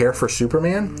don't care for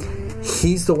Superman,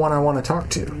 he's the one I want to talk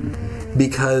to.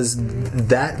 Because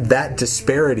that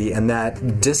disparity and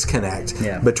that disconnect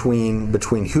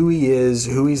between who he is,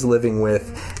 who he's living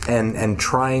with, and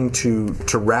trying to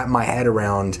wrap my head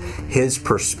around his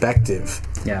perspective.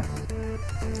 Yeah.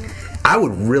 I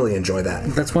would really enjoy that.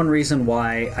 That's one reason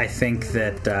why I think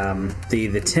that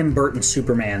the Tim Burton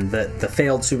Superman, the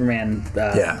failed Superman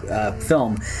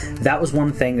film, that was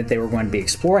one thing that they were going to be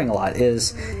exploring a lot.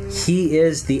 Is he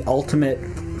is the ultimate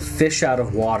fish out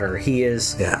of water. He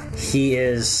is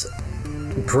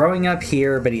growing up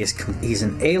here, but he's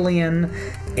an alien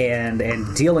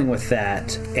and dealing with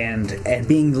that and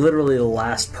being literally the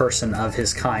last person of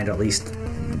his kind, at least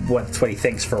that's what he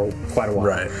thinks for quite a while.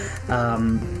 Right.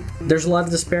 There's a lot of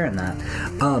despair in that.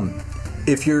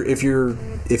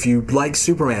 If you like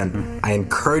Superman, I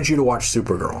encourage you to watch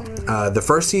Supergirl. The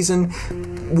first season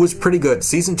was pretty good.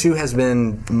 Season 2 has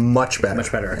been much better.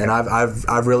 Much better. Okay. And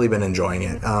I've really been enjoying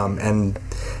it. And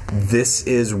this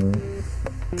is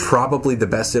probably the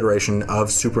best iteration of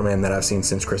Superman that I've seen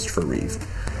since Christopher Reeve.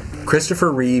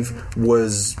 Christopher Reeve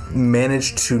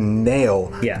managed to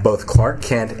nail both Clark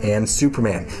Kent and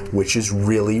Superman, which is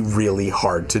really, really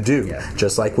hard to do. Yeah.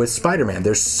 Just like with Spider-Man,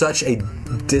 there's such a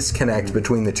disconnect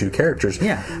between the two characters.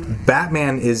 Yeah.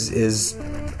 Batman is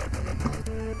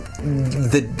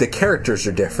the characters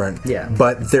are different,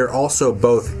 but they're also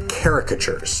both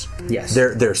caricatures. Yes.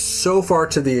 They're so far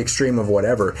to the extreme of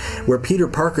whatever, where Peter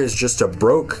Parker is just a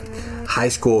broke high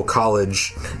school,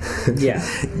 college,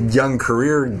 young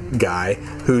career guy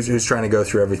who's trying to go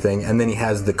through everything, and then he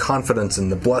has the confidence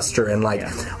and the bluster, and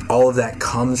all of that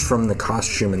comes from the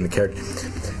costume and the character.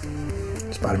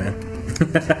 Spider-Man.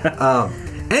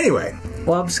 Anyway,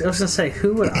 well, I was going to say,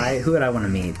 who would I want to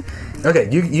meet? Okay,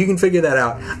 you can figure that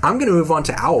out. I'm going to move on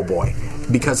to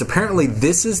Owlboy, because apparently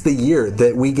this is the year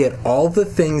that we get all the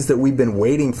things that we've been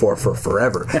waiting for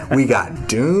forever. We got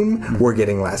Doom, we're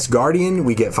getting Last Guardian,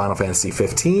 we get Final Fantasy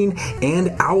 15, and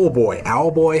Owlboy.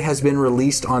 Owlboy has been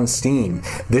released on Steam.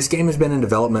 This game has been in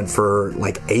development for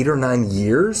like 8 or 9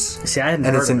 years. See, I hadn't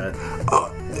heard of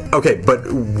it. Okay, but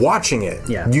watching it,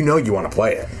 you know you want to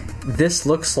play it. This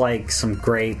looks like some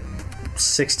great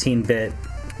 16-bit...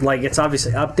 Like, it's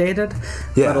obviously updated,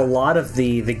 but a lot of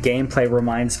the gameplay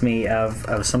reminds me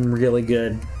of some really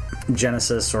good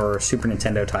Genesis or Super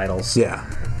Nintendo titles. Yeah.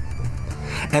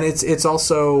 And it's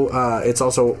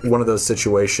also one of those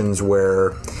situations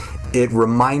where it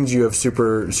reminds you of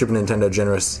Super Nintendo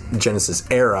Genesis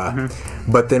era,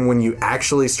 but then when you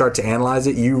actually start to analyze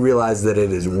it, you realize that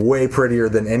it is way prettier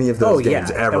than any of those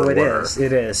games ever were.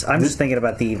 It is. I'm just thinking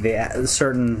about the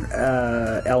certain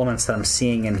elements that I'm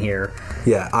seeing in here.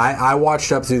 Yeah, I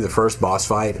watched up through the first boss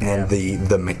fight, and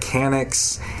the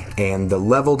mechanics and the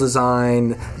level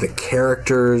design, the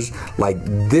characters, like,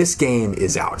 this game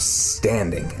is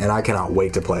outstanding, and I cannot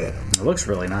wait to play it. It looks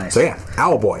really nice. So yeah,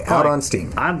 Owlboy, out on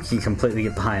Steam. I can completely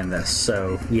get behind this,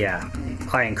 so yeah,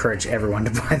 I encourage everyone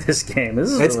to buy this game.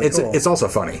 This is really cool. It's also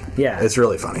funny. Yeah. It's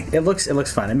really funny. It looks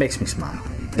fun. It makes me smile.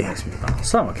 It makes me smile.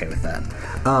 So I'm okay with that.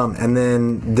 And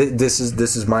then this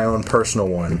is my own personal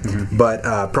one,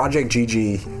 but Project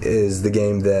GG is the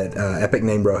game that Epic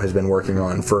Namebro has been working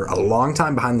on for a long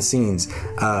time behind the scenes.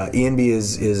 ENB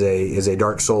is a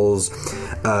Dark Souls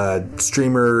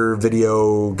streamer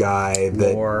video guy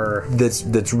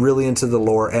that's really into the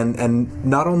lore, and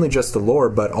not only just the lore,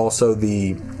 but also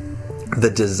the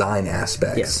design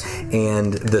aspects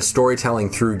and the storytelling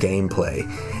through gameplay.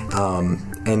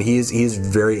 And he's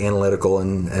very analytical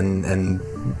and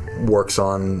works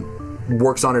on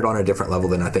it on a different level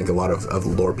than I think a lot of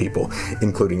lore people,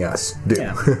 including us, do.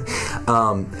 Yeah.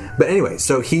 But anyway,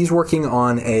 so he's working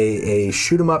on a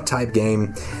shoot 'em up type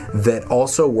game that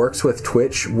also works with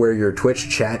Twitch, where your Twitch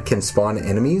chat can spawn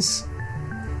enemies,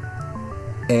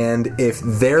 and if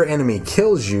their enemy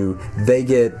kills you, they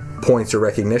get points or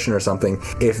recognition or something.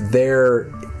 If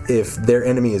their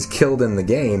enemy is killed in the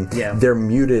game, they're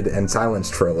muted and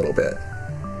silenced for a little bit.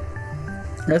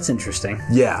 That's interesting.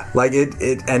 Yeah, like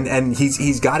and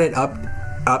he's got it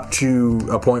up to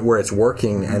a point where it's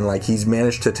working, and like he's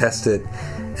managed to test it,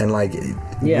 and like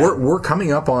we're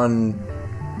coming up on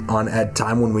a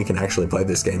time when we can actually play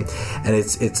this game, and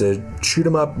it's a shoot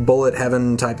 'em up bullet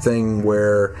heaven type thing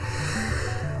where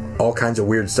all kinds of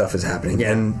weird stuff is happening,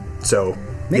 and so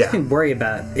makes me worry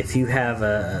about if you have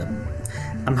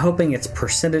I'm hoping it's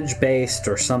percentage based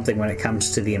or something when it comes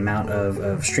to the amount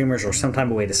of streamers, or some type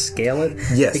of way to scale it.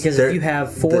 Yes, because if you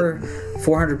have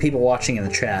 400 people watching in the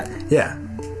chat,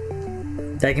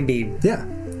 that can be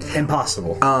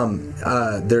impossible.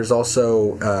 There's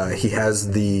also he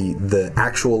has the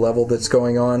actual level that's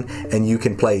going on, and you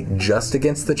can play just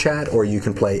against the chat, or you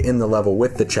can play in the level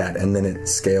with the chat, and then it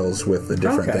scales with the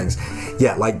different things.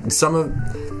 Yeah, like some of.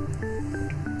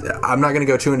 I'm not going to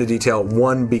go too into detail.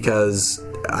 One, because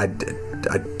I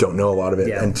don't know a lot of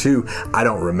it, and two, I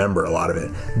don't remember a lot of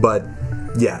it. But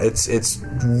yeah, it's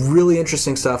really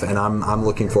interesting stuff, and I'm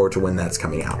looking forward to when that's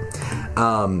coming out.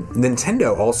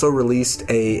 Nintendo also released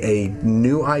a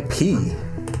new IP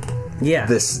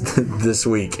this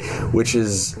week, which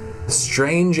is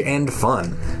strange and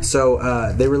fun.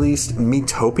 So they released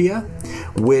Miitopia,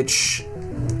 which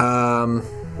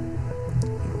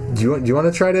do you want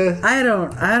to try to? I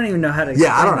don't even know how to.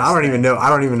 Yeah, I don't even know. I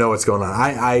don't even know what's going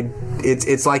on.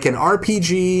 It's like an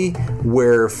RPG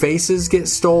where faces get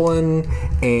stolen,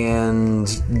 and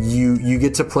you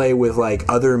get to play with like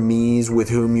other Miis with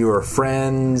whom you are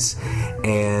friends,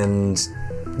 and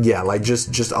like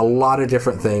just a lot of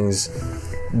different things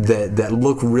that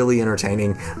look really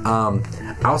entertaining.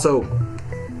 Also,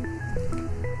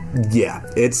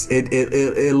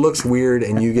 it looks weird,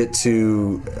 and you get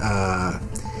to.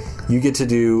 You get to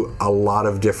do a lot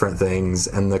of different things,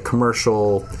 and the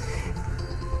commercial,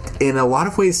 in a lot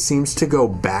of ways, seems to go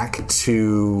back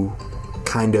to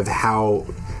kind of how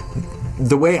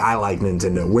the way I like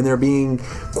Nintendo, when they're being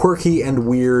quirky and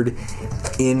weird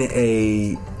in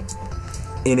a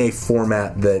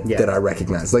format that I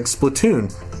recognize. Like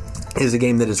Splatoon is a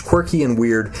game that is quirky and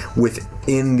weird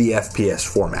within the FPS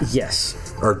format. Yes.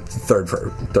 Or third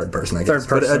person, I guess. Third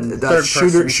person, but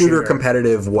shooter,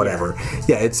 competitive, whatever.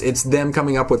 Yeah, it's them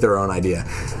coming up with their own idea.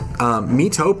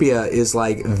 Miitopia is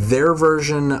like their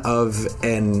version of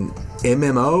an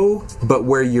MMO, but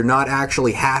where you're not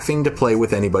actually having to play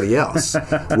with anybody else,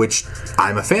 which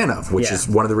I'm a fan of, which is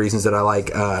one of the reasons that I like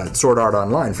Sword Art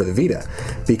Online for the Vita,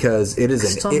 because it is I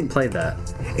still haven't played that.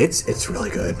 It's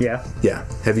really good. Yeah.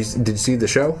 Did you see the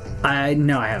show?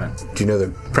 No, I haven't. Do you know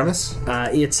the premise?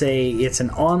 It's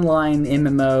an online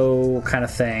MMO kind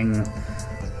of thing.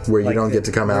 Where you don't get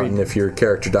to come out, and if your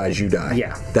character dies, you die.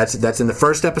 Yeah, that's in the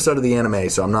first episode of the anime,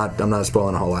 so I'm not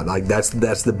spoiling a whole lot. Like that's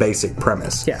the basic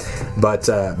premise. Yeah, but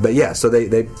yeah, so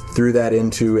they threw that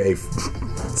into a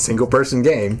single person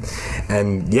game,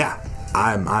 and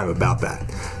I'm about that.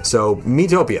 So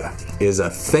Miitopia is a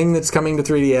thing that's coming to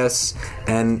 3DS,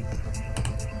 and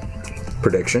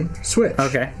prediction: Switch.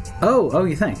 Okay. Oh,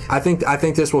 you think? I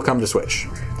think this will come to Switch.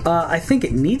 I think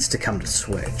it needs to come to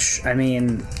Switch. I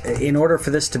mean, in order for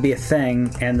this to be a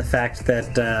thing, and the fact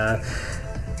that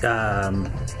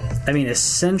I mean,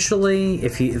 essentially,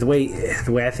 the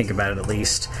way I think about it, at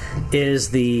least, is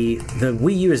the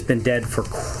Wii U has been dead for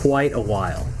quite a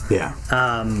while. Yeah.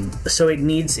 So it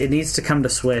needs to come to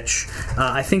Switch.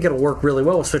 I think it'll work really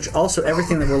well with Switch. Also,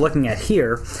 everything that we're looking at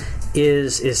here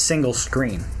is single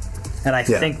screen, and I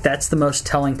think that's the most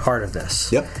telling part of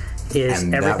this. Yep.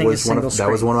 And everything is single screen.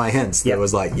 That was one of my hints. Yep. That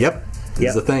was like, yep.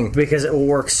 Is the thing, because it will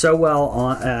work so well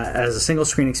on as a single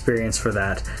screen experience for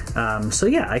that. So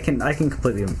yeah, I can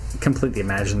completely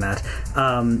imagine that.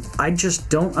 I just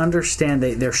don't understand.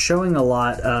 They're showing a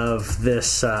lot of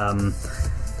this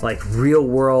like real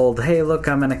world. Hey, look,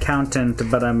 I'm an accountant,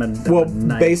 but I'm a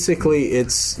basically,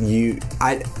 it's you.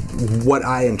 What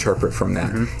I interpret from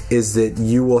that is that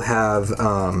you will have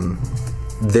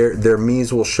their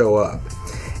Mii's will show up,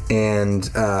 and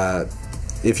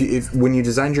if when you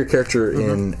designed your character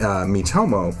in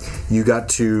Miitomo, you got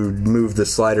to move the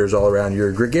sliders all around.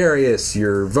 You're gregarious,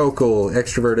 you're vocal,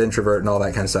 extrovert, introvert, and all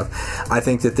that kind of stuff. I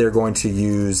think that they're going to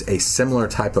use a similar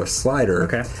type of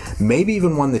slider, maybe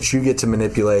even one that you get to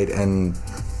manipulate and,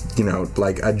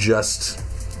 like adjust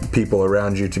people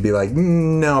around you to be like,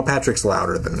 no, Patrick's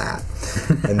louder than that,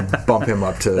 and bump him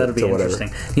up to That'll be whatever.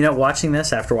 Interesting. Watching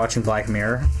this after watching Black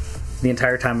Mirror, the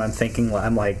entire time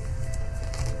I'm like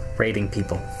rating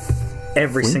people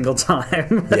every single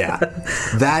time.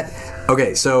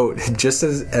 Okay, so just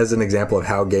as an example of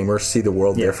how gamers see the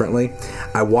world differently,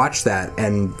 I watched that,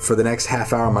 and for the next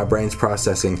half hour my brain's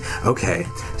processing, okay,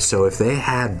 so if they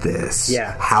had this,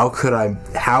 how could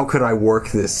I work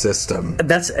this system?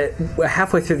 That's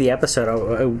halfway through the episode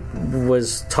I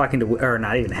was talking to, or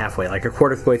not even halfway, like a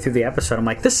quarter of the way through the episode, I'm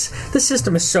like, this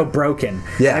system is so broken.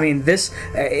 I mean, this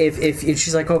if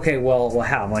she's like, okay, well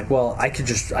how? I'm like, well, I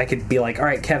could be like, all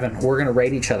right, Kevin, we're gonna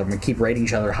rate each other, we're gonna keep rating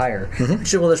each other higher. She's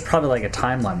like, well, there's probably like a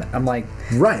time limit. I'm like,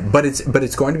 right, but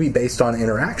it's going to be based on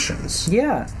interactions.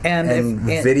 And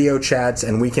video chats,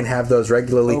 and we can have those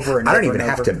regularly. I don't even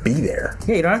have to be there.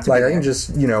 You don't have to. I can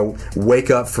just wake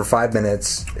up for 5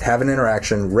 minutes, have an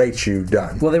interaction, rate you,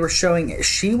 done. Well, they were showing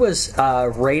she was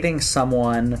rating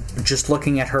someone just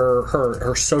looking at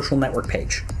her social network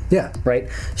page. Right.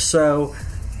 So.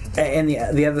 And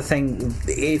the other thing,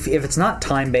 if it's not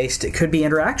time-based, it could be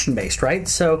interaction-based, right?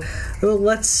 So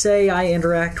let's say I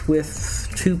interact with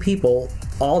two people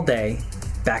all day,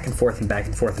 back and forth and back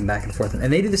and forth and back and forth,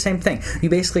 and they do the same thing. You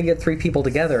basically get three people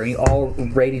together, and you all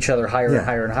rate each other higher and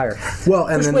higher and higher. Well,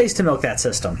 and there's ways to milk that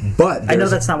system. But I know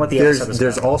that's not what the episode is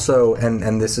There's about. also,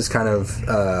 and this is kind of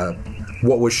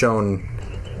what was shown.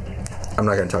 I'm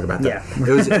not going to talk about that. It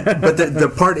was, but the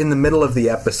part in the middle of the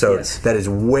episode that is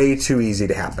way too easy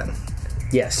to happen.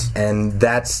 And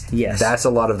that's a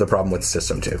lot of the problem with the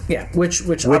system too. Which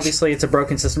obviously it's a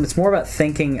broken system. It's more about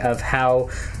thinking of how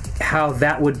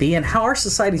that would be, and how our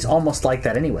society's almost like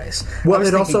that anyways. Well,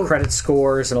 it also credit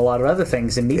scores and a lot of other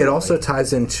things immediately. It also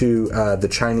ties into the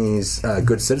Chinese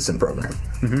Good Citizen program.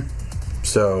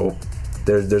 So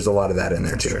there's a lot of that in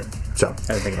there too. True. So I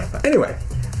didn't think about that. Anyway.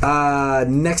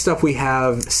 Next up we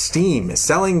have Steam,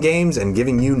 selling games and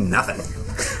giving you nothing.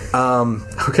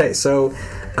 Okay, so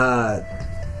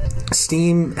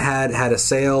Steam had a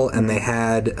sale, and they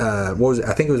had I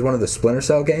think it was one of the Splinter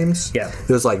Cell games. It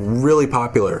was like really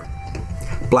popular.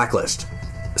 Blacklist.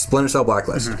 Splinter Cell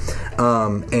Blacklist.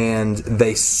 And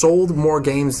they sold more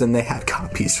games than they had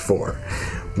copies for,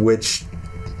 which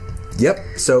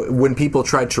so when people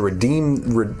tried to redeem,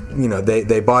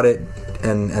 they bought it,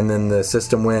 and then the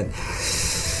system went,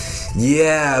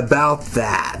 about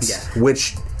that.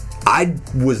 Which I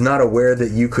was not aware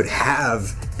that you could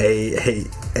have a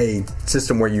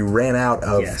system where you ran out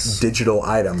of digital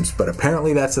items, but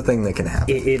apparently that's a thing that can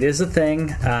happen. It is a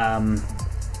thing,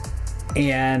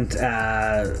 and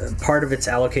part of its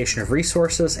allocation of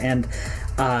resources, and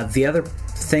the other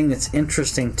thing that's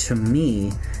interesting to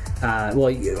me,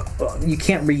 you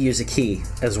can't reuse a key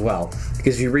as well,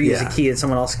 because if you reuse a key, then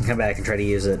someone else can come back and try to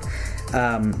use it.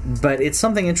 But it's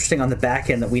something interesting on the back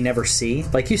end that we never see.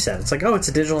 Like you said, it's like, it's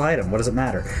a digital item. What does it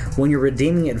matter? When you're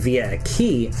redeeming it via a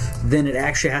key, then it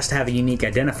actually has to have a unique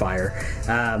identifier.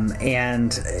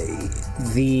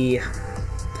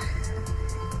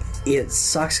 It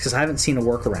sucks because I haven't seen a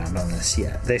workaround on this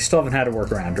yet. They still haven't had a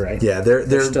workaround, right?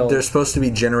 They're supposed to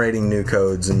be generating new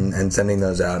codes and sending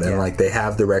those out, and like they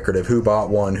have the record of who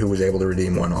bought one, who was able to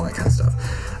redeem one, all that kind of stuff.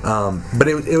 But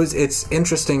it's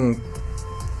interesting.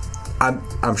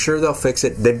 I'm sure they'll fix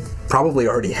it. They probably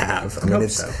already have. I mean,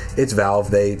 it's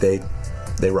Valve. They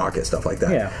they rock it, stuff like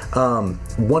that. Yeah.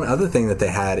 One other thing that they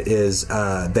had is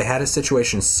they had a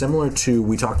situation similar to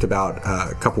we talked about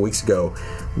a couple weeks ago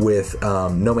with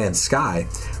No Man's Sky,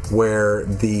 where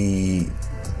the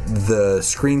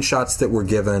screenshots that were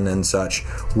given and such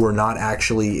were not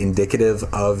actually indicative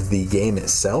of the game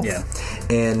itself. Yeah.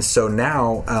 And so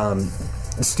now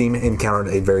Steam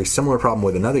encountered a very similar problem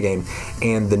with another game,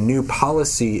 and the new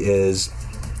policy is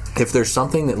if there's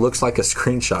something that looks like a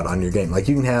screenshot on your game, like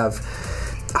you can have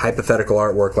hypothetical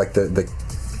artwork like the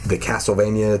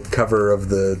Castlevania cover of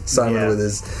the Simon with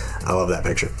his... I love that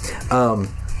picture.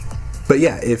 But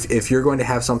yeah, if you're going to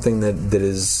have something that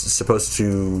is supposed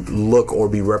to look or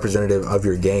be representative of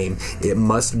your game, it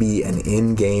must be an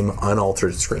in-game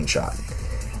unaltered screenshot.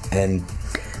 And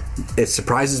it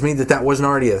surprises me that wasn't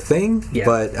already a thing,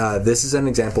 but this is an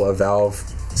example of Valve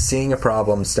seeing a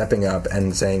problem, stepping up,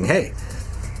 and saying, hey,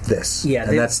 this. Yeah,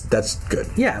 and that's good.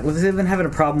 Yeah, well, they've been having a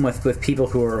problem with people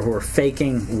who are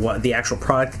faking what the actual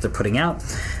product that they're putting out.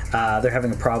 They're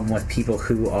having a problem with people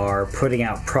who are putting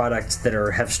out products that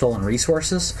have stolen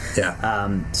resources.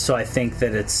 Yeah. So I think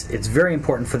that it's very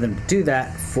important for them to do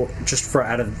that for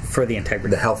the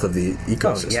integrity, the health of the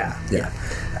ecosystem. Oh, yeah.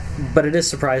 But it is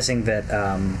surprising that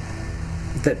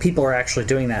that people are actually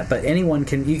doing that. But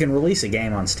you can release a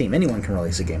game on Steam. Anyone can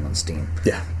release a game on Steam.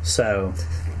 Yeah. So.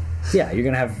 Yeah, you're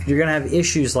gonna have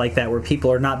issues like that where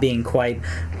people are not being quite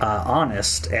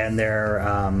honest, and they're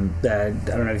I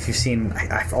don't know if you've seen.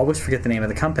 I always forget the name of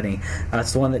the company.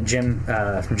 It's the one that Jim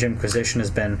from Jimquisition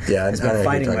has been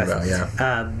fighting with.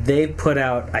 About, they've put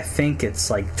out, I think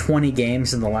it's like 20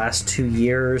 games in the last 2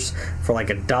 years for like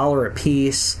 $1 a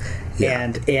piece,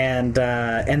 and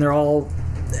they're all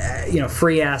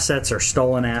free assets or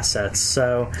stolen assets.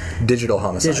 So digital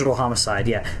homicide.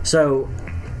 Yeah. So.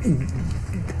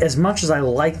 As much as I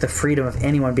like the freedom of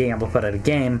anyone being able to put out a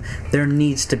game, there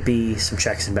needs to be some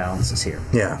checks and balances here.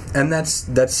 Yeah, and that's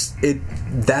it.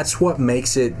 That's what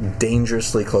makes it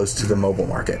dangerously close to the mobile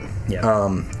market. Yeah.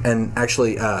 And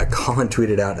actually, Colin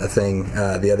tweeted out a thing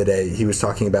the other day. He was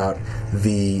talking about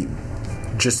the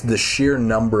sheer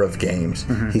number of games.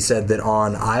 Mm-hmm. He said that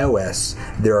on iOS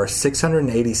there are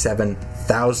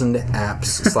 687,000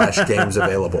 apps / games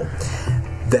available.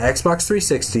 The Xbox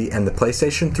 360 and the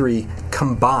PlayStation 3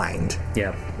 combined,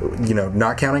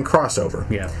 not counting crossover,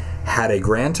 had a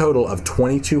grand total of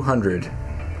 2,200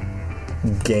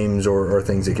 games or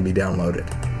things that can be downloaded.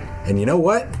 And you know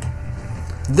what?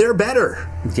 They're better.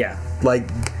 Yeah. Like,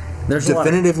 there's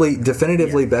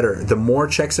definitively better. The more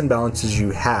checks and balances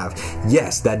you have,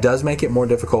 yes, that does make it more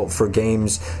difficult for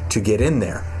games to get in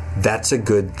there. That's a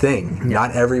good thing. Yeah.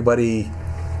 Not everybody...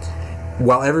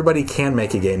 While everybody can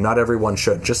make a game, not everyone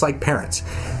should. Just like parents.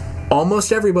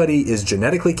 Almost everybody is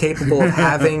genetically capable of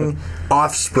having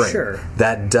offspring. Sure.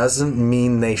 That doesn't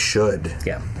mean they should.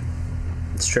 Yeah.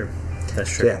 It's true.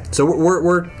 That's true. Yeah. So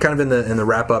we're kind of in the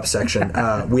wrap-up section.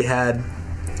 We had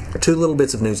 2 little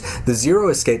bits of news. The Zero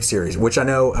Escape series, which I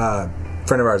know...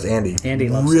 friend of ours, Andy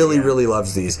loves really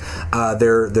loves these.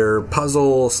 They're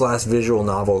puzzle / visual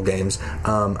novel games.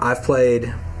 I've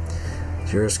played...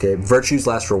 Zero Escape, Virtue's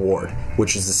Last Reward,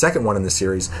 which is the second one in the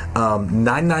series.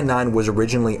 999 was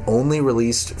originally only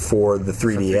released for the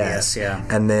 3DS,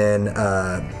 and then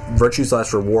Virtue's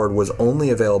Last Reward was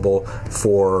only available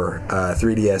for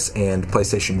 3DS and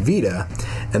PlayStation Vita.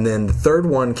 And then the third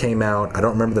one came out. I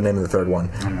don't remember the name of the third one,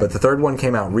 but the third one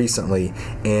came out recently,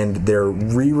 and they're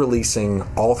re-releasing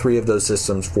all 3 of those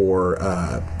systems for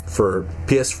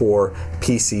PS4,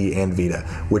 PC, and Vita,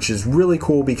 which is really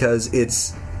cool because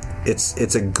it's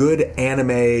a good anime /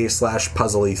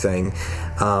 puzzly thing.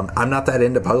 I'm not that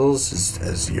into puzzles,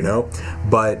 as you know,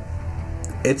 but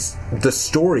the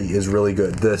story is really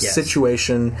good. The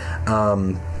situation,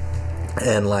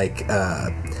 and like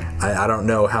I don't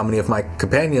know how many of my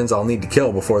companions I'll need to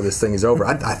kill before this thing is over.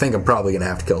 I think I'm probably going to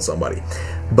have to kill somebody,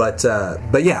 but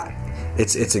yeah.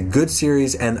 It's a good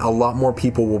series, and a lot more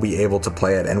people will be able to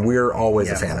play it, and we're always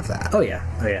a fan of that. Oh yeah.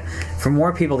 For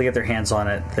more people to get their hands on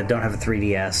it that don't have a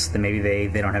 3DS, then maybe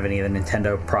they don't have any of the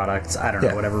Nintendo products. I don't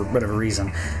know, whatever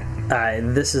reason.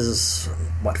 This is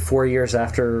 4 years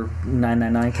after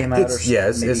 999 came out,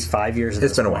 maybe 5 years.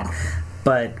 It's been a while.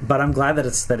 But I'm glad that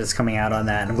it's coming out on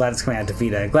that. I'm glad it's coming out to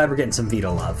Vita. I'm glad we're getting some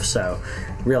Vita love. So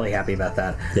really happy about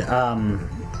that. Yeah.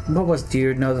 Do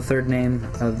you know the third name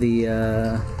of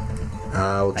the?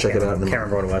 We'll check it out. I can't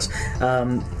remember what it was.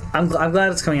 I'm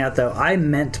glad it's coming out, though. I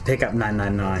meant to pick up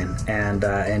 999 and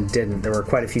didn't. There were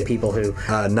quite a few people who...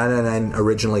 999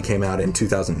 originally came out in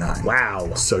 2009.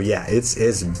 Wow. So, yeah,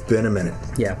 it's been a minute.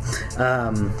 Yeah.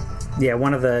 Yeah,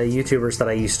 one of the YouTubers that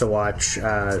I used to watch,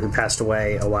 who passed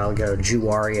away a while ago,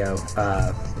 Juwario,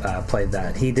 played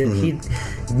that. He did. He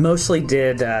mostly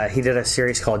did. He did a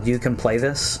series called "You Can Play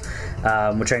This,"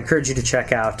 which I encourage you to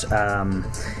check out.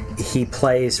 He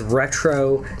plays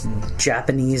retro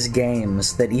Japanese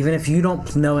games that even if you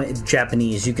don't know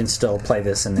Japanese, you can still play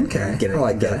this and get it. I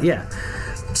like that. Yeah.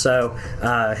 So,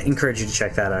 encourage you to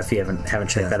check that out if you haven't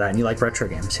checked that out and you like retro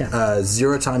games. Yeah.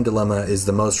 Zero Time Dilemma is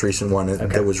the most recent one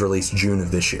that was released June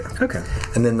of this year. Okay.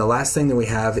 And then the last thing that we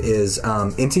have is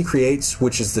Inti Creates,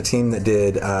 which is the team that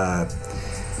did,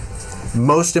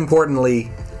 most importantly,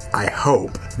 I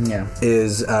hope,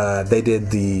 is they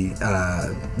did the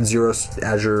Zero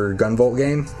Azure Gunvolt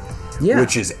game,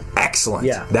 which is excellent.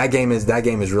 Yeah. That game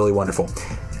is really wonderful.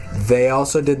 They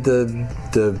also did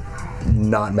the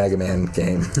not Mega Man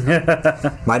game.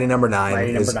 Mighty Number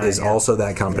 9 is also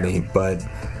that company, but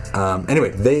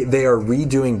anyway, they are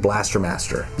redoing Blaster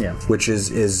Master, which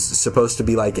is supposed to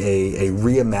be like a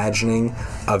reimagining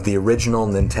of the original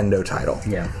Nintendo title.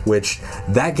 Which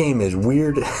that game is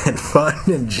weird and fun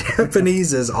and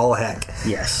Japanese as all heck.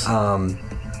 Yes.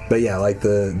 But yeah, like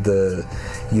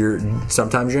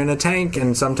sometimes you're in a tank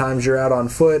and sometimes you're out on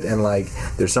foot, and like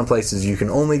there's some places you can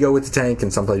only go with the tank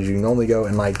and some places you can only go,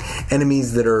 and like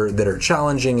enemies that are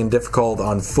challenging and difficult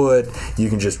on foot you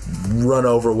can just run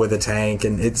over with a tank,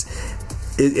 and it's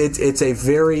a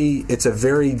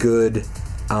very good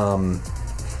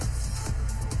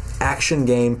action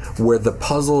game where the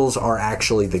puzzles are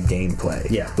actually the gameplay.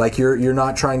 Yeah. Like you're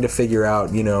not trying to figure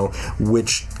out,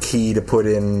 which key to put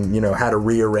in, how to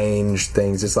rearrange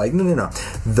things. It's like, no.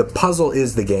 The puzzle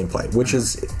is the gameplay, which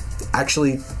is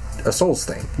actually a Souls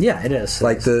thing. Yeah, it is.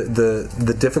 Like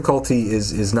the difficulty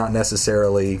is not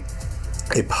necessarily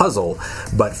a puzzle,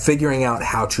 but figuring out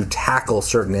how to tackle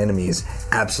certain enemies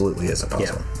absolutely is a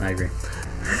puzzle. Yeah, I agree.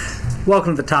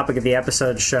 Welcome to the topic of the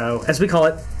episode show, as we call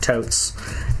it, Totes.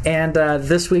 And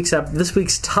this week's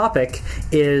topic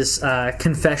is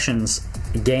Confessions,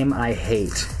 a game I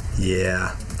hate.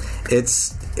 Yeah,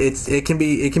 it can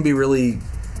be really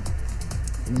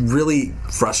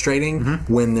frustrating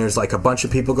when there's like a bunch of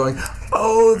people going,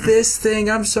 "Oh, this thing!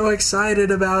 I'm so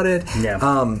excited about it!" Yeah.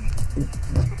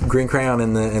 Green Crayon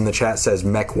in the chat says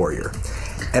Mech Warrior,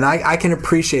 and I can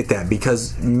appreciate that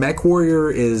because Mech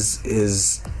Warrior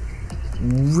is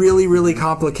really, really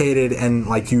complicated, and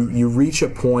like you reach a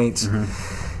point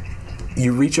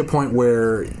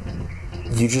where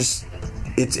you just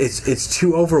it's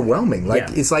too overwhelming. Like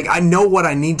it's like I know what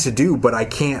I need to do, but I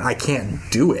can't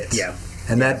do it. Yeah.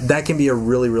 And that can be a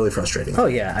really, really frustrating. Oh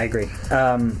yeah, I agree.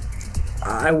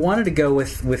 I wanted to go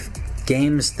with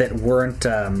games that weren't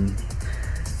the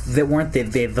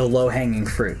low hanging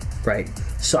fruit, right?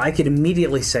 So I could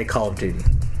immediately say Call of Duty.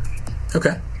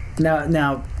 Okay.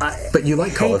 Now, but you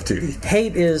like Call of Duty.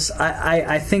 Hate is,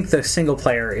 I think the single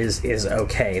player is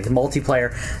okay. The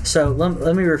multiplayer. So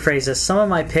let me rephrase this. Some of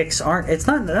my picks aren't. It's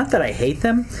not that I hate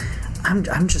them.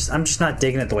 I'm just not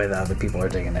digging it the way that other people are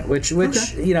digging it. Which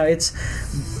it's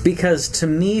because to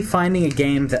me finding a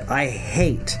game that I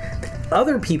hate that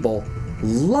other people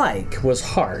like was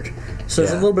hard. So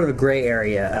there's a little bit of a gray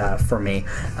area for me.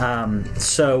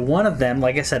 So one of them,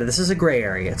 like I said, this is a gray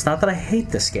area. It's not that I hate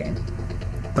this game.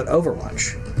 But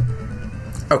Overwatch.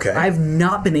 Okay. I've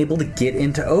not been able to get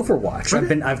into Overwatch.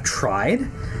 Okay. I've tried,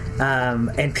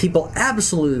 and people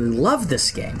absolutely love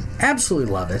this game. Absolutely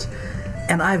love it.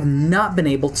 And I've not been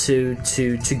able to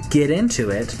get into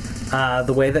it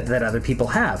the way that other people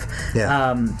have.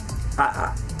 Yeah.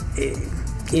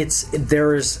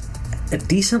 There's a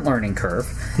decent learning curve,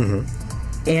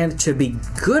 and to be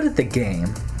good at the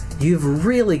game, you've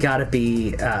really got to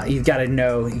be, you've got to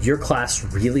know your class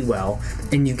really well,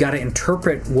 and you've got to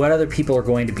interpret what other people are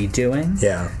going to be doing.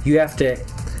 Yeah. You have to.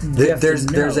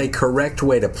 There's a correct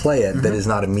way to play it that is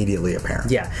not immediately apparent.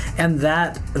 Yeah, and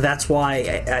that's why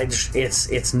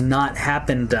it's not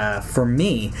happened for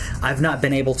me. I've not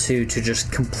been able to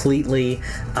just completely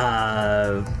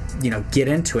get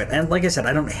into it. And like I said,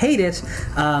 I don't hate it,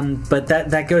 but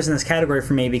that goes in this category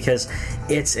for me because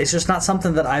it's just not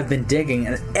something that I've been digging.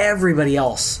 And everybody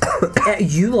else,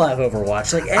 you love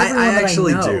Overwatch. Like everyone I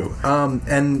actually that I know. do,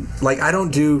 and like I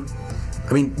don't do.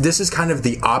 I mean, this is kind of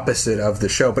the opposite of the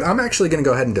show, but I'm actually going to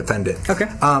go ahead and defend it. Okay.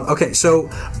 Okay, so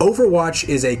Overwatch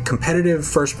is a competitive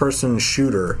first-person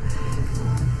shooter.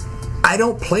 I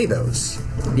don't play those.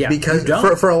 Yeah, because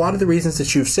for a lot of the reasons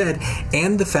that you've said,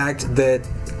 and the fact that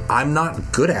I'm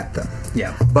not good at them.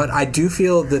 Yeah. But I do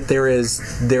feel that there is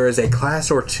a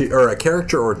class or two, or a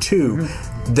character or two,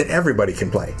 that everybody can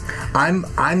play.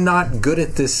 I'm not good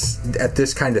at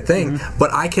this kind of thing,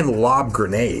 but I can lob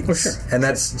grenades, and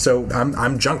that's so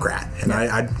I'm Junkrat, and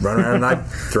I run around and I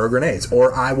throw grenades,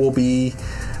 or I will be.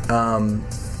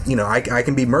 I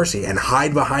can be Mercy and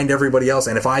hide behind everybody else,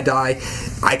 and if I die,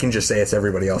 I can just say it's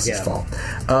everybody else's fault.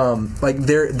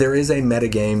 There is a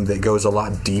metagame that goes a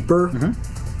lot deeper,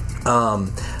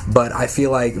 but I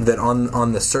feel like that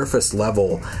on the surface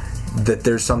level, that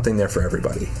there's something there for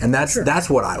everybody, and that's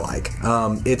what I like.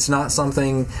 It's not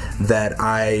something that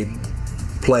I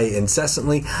play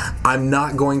incessantly. I'm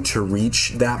not going to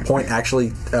reach that point.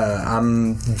 Actually,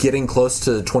 I'm getting close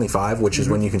to 25, which is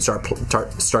when you can start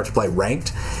to play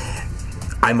ranked.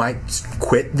 I might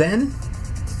quit then,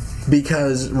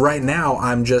 because right now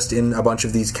I'm just in a bunch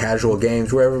of these casual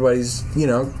games where everybody's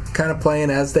kind of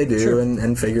playing as they do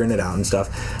and figuring it out and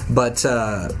stuff. But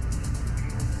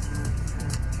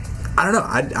I don't know.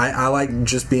 I like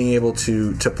just being able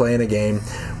to play in a game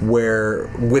where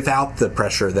without the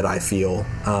pressure that I feel,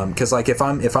 because like if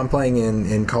I'm playing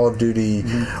in Call of Duty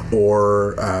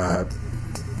or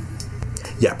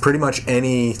pretty much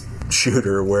any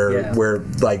shooter where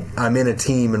like I'm in a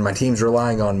team and my team's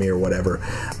relying on me or whatever,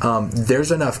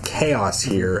 there's enough chaos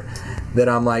here that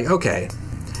I'm like, okay,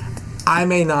 I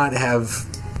may not have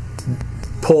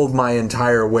pulled my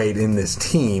entire weight in this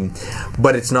team,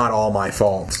 but it's not all my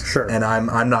fault. Sure. And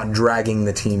I'm not dragging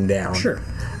the team down. Sure.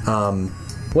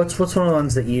 What's one of the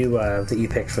ones that you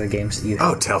picked for the games that you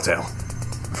have? Oh, Telltale.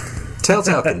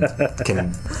 Telltale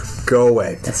can go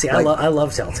away. See, I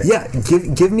love Telltale. Yeah,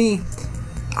 give me.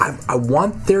 I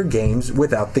want their games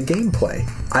without the gameplay.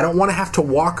 I don't want to have to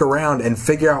walk around and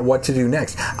figure out what to do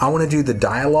next. I want to do the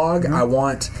dialogue. I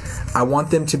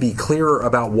want them to be clearer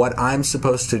about what I'm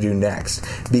supposed to do next,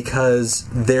 because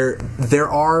there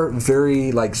are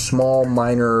very like small,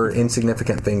 minor,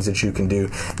 insignificant things that you can do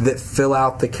that fill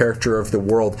out the character of the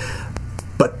world.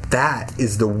 But that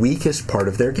is the weakest part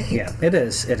of their game. Yeah, it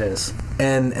is. It is.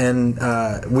 And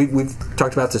we've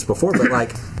talked about this before, but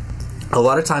like a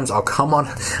lot of times I'll come on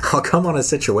a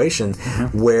situation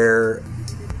where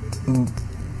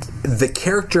the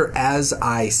character as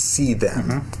I see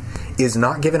them is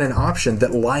not given an option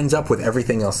that lines up with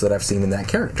everything else that I've seen in that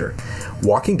character.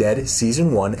 Walking Dead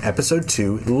Season 1, Episode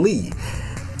 2, Lee.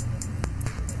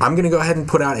 I'm going to go ahead and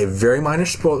put out a very minor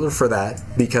spoiler for that,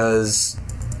 because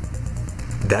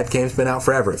that game's been out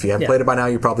forever. If you haven't played it by now,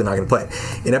 you're probably not going to play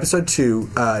it. In Episode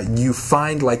 2, you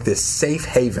find like this safe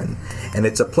haven, and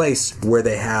it's a place where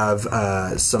they have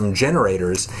some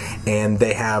generators, and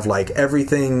they have like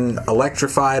everything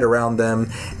electrified around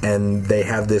them, and they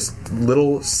have this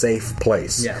little safe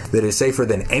place that is safer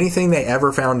than anything they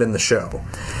ever found in the show.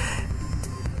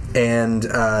 And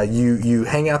you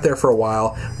hang out there for a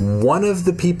while. One of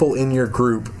the people in your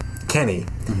group, Kenny,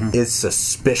 is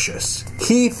suspicious.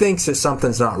 He thinks that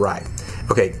something's not right.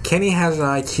 Okay, Kenny has an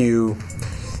IQ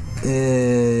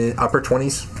upper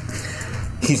 20s.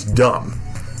 He's dumb.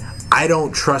 I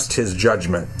don't trust his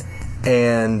judgment.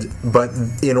 But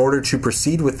in order to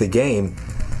proceed with the game,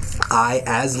 I,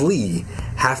 as Lee,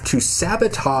 have to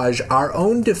sabotage our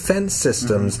own defense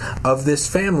systems of this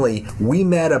family we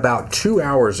met about 2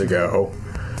 hours ago.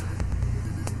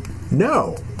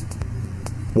 No.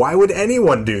 Why would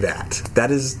anyone do that? That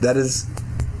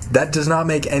does not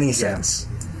make any sense.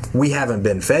 We haven't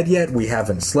been fed yet. We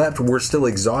haven't slept. We're still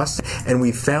exhausted, and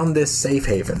we found this safe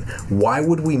haven. Why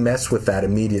would we mess with that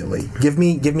immediately? Give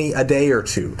me a day or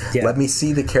two. Yeah. Let me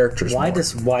see the characters. Why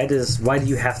do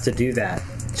you have to do that?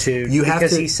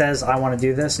 Because he says I want to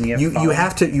do this, and you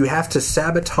have to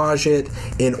sabotage it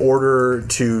in order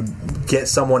to get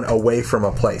someone away from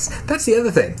a place. That's the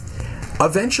other thing.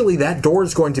 Eventually, that door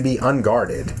is going to be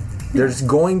unguarded. There's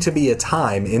going to be a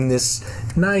time in this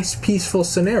nice, peaceful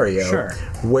scenario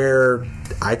where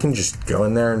I can just go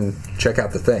in there and check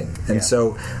out the thing. And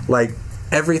so, like,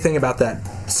 everything about that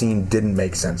scene didn't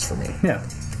make sense for me. Yeah.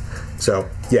 So,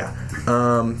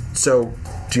 so,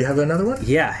 do you have another one?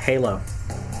 Yeah, Halo.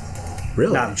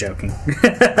 Really? No, I'm joking.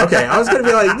 Okay, I was going to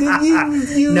be like,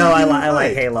 No, I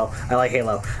like Halo. I like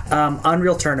Halo.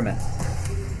 Unreal Tournament.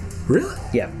 Really?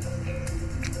 Yeah.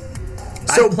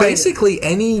 So basically,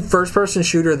 any first-person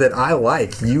shooter that I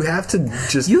like, you have to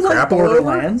just crap all over?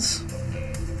 Borderlands?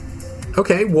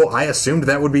 Okay, well, I assumed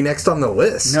that would be next on the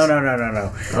list. No.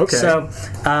 Okay. So,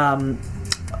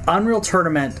 Unreal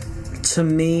Tournament, to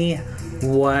me,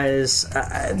 was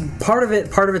part of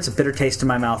it's a bitter taste in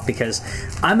my mouth, because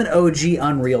I'm an OG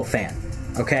Unreal fan.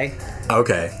 Okay.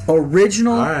 Okay.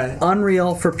 Original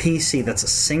Unreal for PC. That's a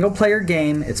single-player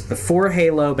game. It's before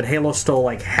Halo, but Halo stole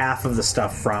like half of the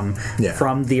stuff from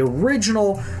the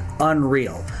original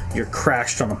Unreal. You're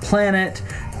crashed on a planet,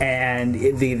 and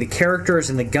the characters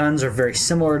and the guns are very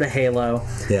similar to Halo.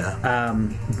 Yeah.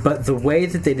 But the way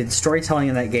that they did storytelling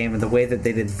in that game, and the way that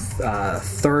they did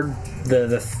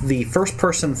the first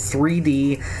person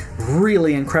 3D,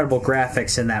 really incredible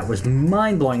graphics in that was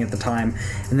mind blowing at the time.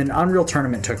 And then Unreal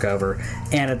Tournament took over,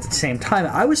 and at the same time,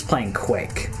 I was playing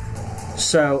Quake.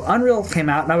 So Unreal came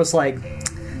out, and I was like,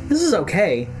 "This is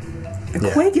okay."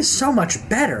 Quake is so much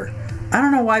better. I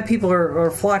don't know why people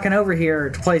are flocking over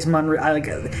here to play some Unreal.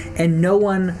 And no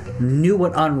one knew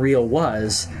what Unreal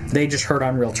was. They just heard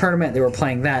Unreal Tournament. They were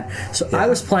playing that. So I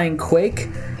was playing Quake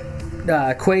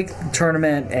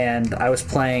Tournament, and I was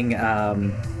playing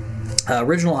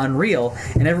original Unreal,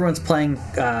 and everyone's playing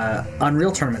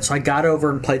Unreal Tournament. So I got over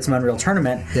and played some Unreal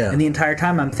Tournament, and the entire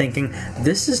time I'm thinking,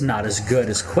 this is not as good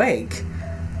as Quake,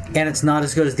 and it's not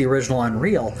as good as the original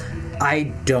Unreal.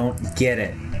 I don't get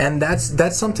it. And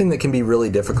that's something that can be really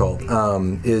difficult.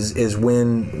 Is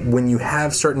when you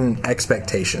have certain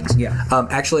expectations. Yeah.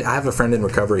 Actually, I have a friend in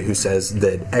recovery who says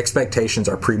that expectations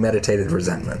are premeditated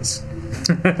resentments,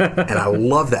 and I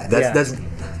love that.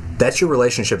 That's your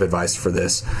relationship advice for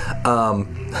this.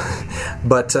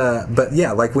 But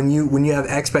yeah, like when you have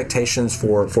expectations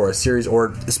for a series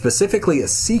or specifically a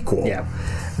sequel. Yeah.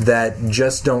 That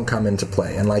just don't come into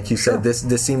play. And like you said,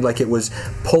 this seemed like it was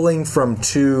pulling from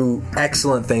two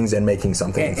excellent things and making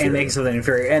something inferior. And making something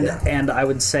inferior. And I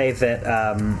would say that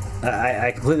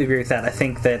I completely agree with that. I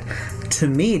think that, to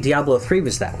me, Diablo 3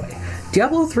 was that way.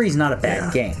 Diablo 3 is not a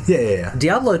bad game. Yeah.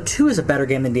 Diablo 2 is a better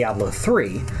game than Diablo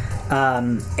 3.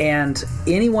 And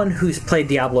anyone who's played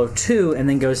Diablo 2 and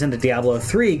then goes into Diablo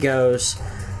 3 goes,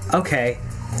 okay,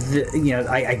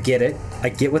 I get it. I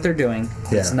get what they're doing.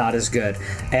 It's not as good.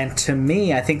 And to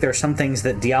me, I think there are some things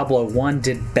that Diablo 1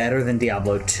 did better than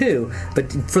Diablo 2,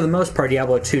 but for the most part,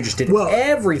 Diablo 2 just did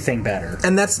everything better.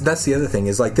 And that's the other thing,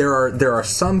 is like there are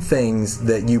some things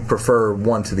that you prefer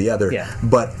one to the other,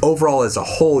 but overall as a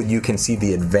whole, you can see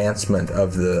the advancement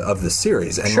of the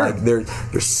series. And like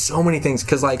there's so many things,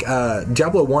 because like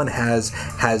Diablo 1 has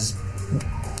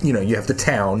you have the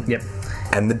town. Yep.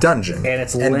 And the dungeon. And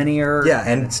it's linear. Yeah,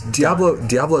 and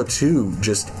Diablo 2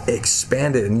 just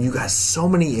expanded, and you got so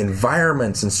many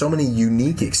environments and so many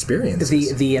unique experiences.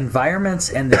 The environments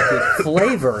and the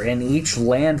flavor in each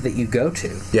land that you go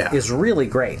to is really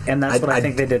great. And that's what I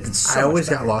think they did so I always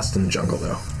much better. got lost in the jungle,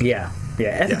 though. Yeah.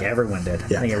 Yeah, I think everyone did.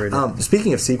 Yeah.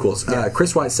 Speaking of sequels,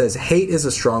 Chris White says, hate is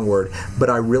a strong word,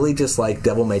 but I really dislike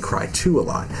Devil May Cry 2 a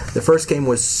lot. The first game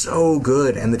was so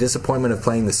good, and the disappointment of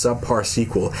playing the subpar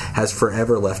sequel has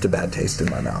forever left a bad taste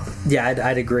in my mouth. Yeah,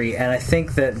 I'd agree. And I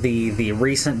think that the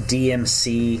recent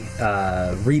DMC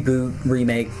reboot,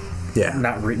 remake,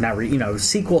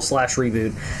 sequel /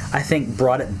 reboot, I think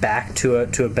brought it back to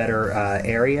a better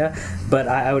area. But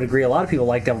I would agree, a lot of people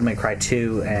like Devil May Cry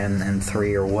 2 and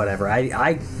 3 or whatever.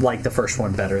 I like the first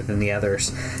one better than the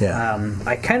others.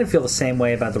 I kind of feel the same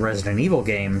way about the Resident Evil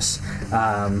games,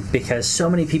 because so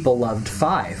many people loved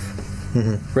 5.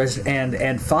 Mm-hmm.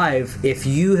 And 5, if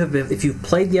you've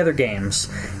played the other games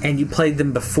and you played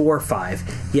them before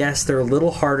 5, yes, they're a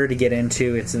little harder to get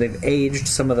into. They've aged,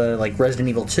 some of the, like Resident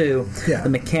Evil 2, the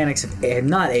mechanics have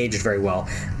not aged very well.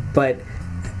 But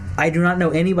I do not know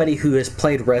anybody who has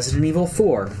played Resident Evil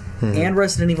 4 and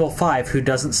Resident Evil 5 who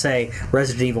doesn't say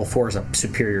Resident Evil 4 is a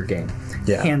superior game.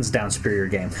 Hands down superior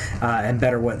game, and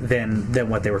better than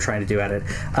what they were trying to do at it.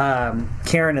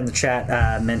 Karen in the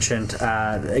chat mentioned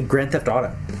Grand Theft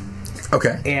Auto.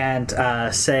 Okay. And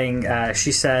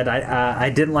she said, I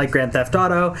didn't like Grand Theft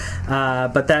Auto,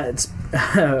 but that's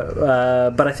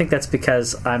but I think that's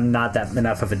because I'm not that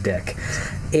enough of a dick.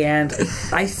 And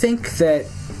I think that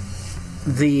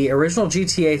the original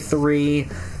GTA 3,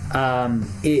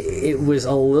 it was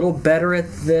a little better at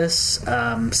this.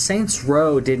 Saints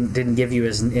Row didn't give you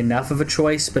enough of a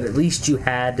choice, but at least you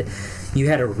had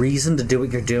a reason to do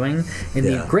what you're doing. In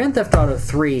the Grand Theft Auto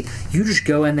 3, you just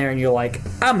go in there and you're like,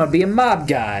 I'm gonna be a mob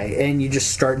guy, and you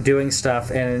just start doing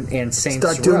stuff. And in Saints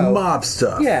Row, start doing mob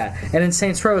stuff. Yeah, and in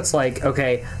Saints Row, it's like,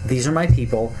 okay, these are my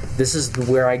people. This is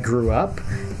where I grew up,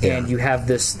 and you have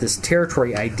this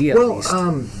territory idea. Well,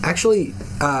 actually,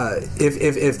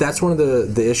 if that's one of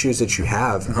the issues that you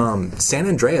have, San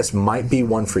Andreas might be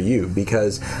one for you,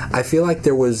 because I feel like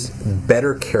there was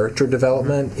better character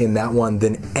development in that one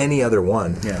than any other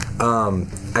one.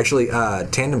 Actually,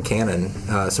 Tandem Cannon,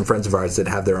 some friends of ours that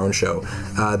have their own show,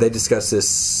 they discussed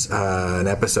this an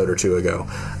episode or two ago.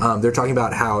 They're talking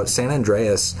about how San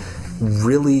Andreas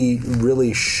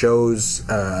really shows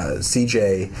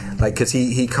CJ, like, because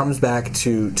he comes back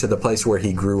to the place where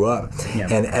he grew up,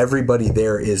 and everybody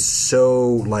there is so,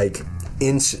 like,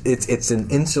 it's an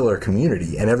insular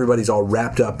community, and everybody's all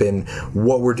wrapped up in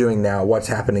what we're doing now, what's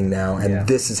happening now, and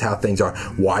this is how things are.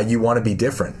 Why you want to be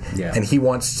different, and he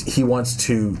wants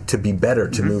to be better,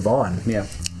 to move on.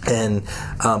 And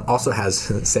also has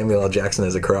Samuel L. Jackson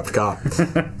as a corrupt cop.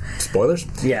 Spoilers.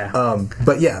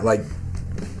 But yeah, like,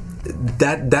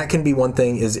 that can be one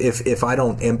thing, is if I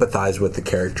don't empathize with the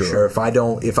character, or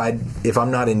if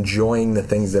I'm not enjoying the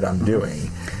things that I'm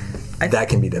doing. That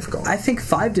can be difficult. I think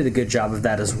 5 did a good job of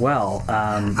that as well.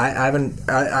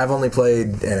 I've only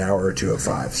played an hour or two of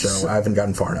 5, so I haven't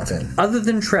gotten far enough in. Other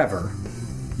than Trevor,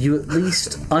 you at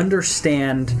least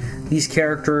understand these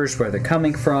characters, where they're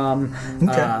coming from.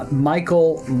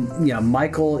 Michael,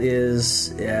 Michael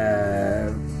is,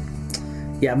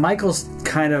 Michael's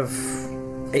kind of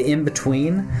in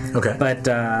between. But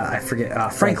I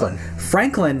forget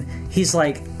Franklin. He's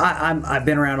like, I've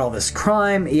been around all this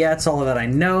crime. Yeah, it's all that I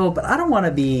know, but I don't want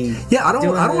to be. Yeah, I don't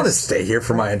want to stay here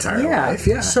for my entire life.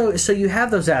 Yeah. So you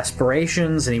have those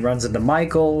aspirations, and he runs into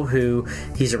Michael, who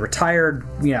he's a retired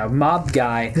mob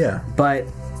guy. Yeah. But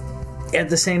at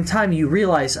the same time, you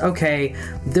realize, okay,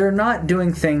 they're not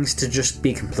doing things to just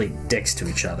be complete dicks to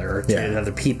each other or to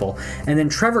other people. And then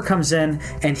Trevor comes in,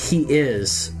 and he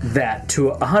is that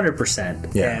to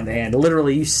 100%. And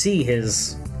literally, you see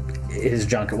his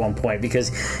junk at one point, because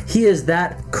he is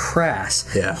that crass.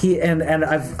 And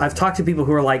I've talked to people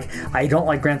who are like, I don't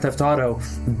like Grand Theft Auto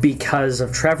because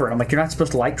of Trevor. And I'm like, you're not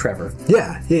supposed to like Trevor.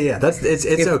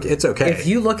 It's okay. If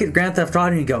you look at Grand Theft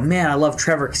Auto and you go, man, I love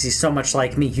Trevor because he's so much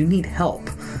like me, you need help.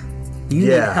 You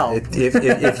need help.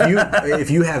 If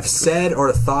you have said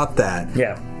or thought that,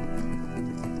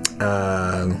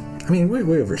 I mean,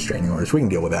 we have restraining orders. We can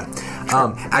deal with that.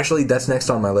 Actually, that's next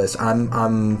on my list.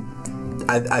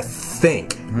 I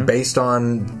think, based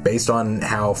on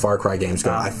how Far Cry games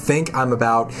go, I think I'm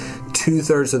about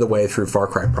 2/3 of the way through Far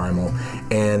Cry Primal,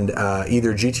 and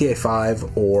either GTA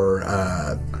 5 or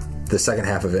the second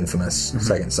half of Infamous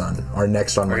Second Son are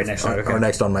next on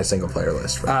my single player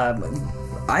list. I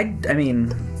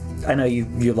mean, I know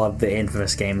you love the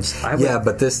Infamous games.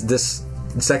 But this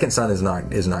Second Son is not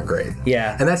great.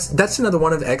 And that's another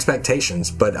one of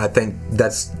expectations, but I think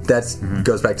that's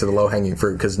goes back to the low hanging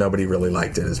fruit, because nobody really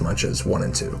liked it as much as 1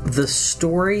 and 2. The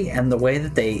story and the way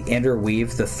that they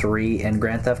interweave the 3 in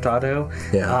Grand Theft Auto,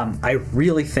 I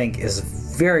really think is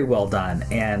very well done,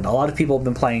 and a lot of people have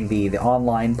been playing the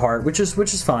online part, which is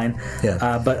fine.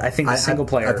 But I think the single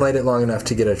player. I played it long enough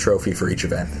to get a trophy for each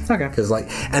event. Because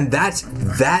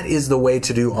that is the way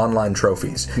to do online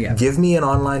trophies. Give me an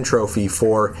online trophy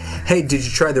for, hey, did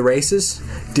you try the races?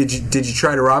 Did you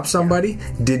try to rob somebody?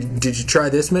 Did you try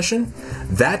this mission?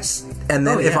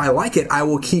 If I like it, I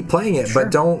will keep playing it.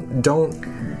 But don't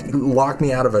lock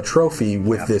me out of a trophy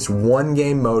with this one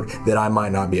game mode that I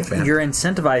might not be a fan of. You're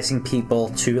incentivizing people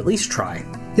to at least try.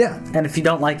 And if you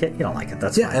don't like it, you don't like it.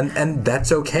 That's fine. And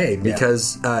that's okay,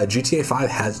 because GTA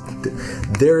 5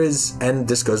 and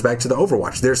this goes back to the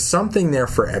Overwatch. There's something there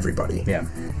for everybody.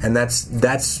 And that's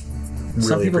really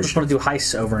some people just want to do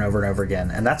heists over and over and over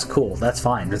again, and that's cool. That's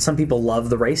fine. But some people love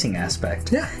the racing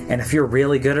aspect. And if you're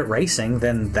really good at racing,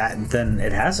 then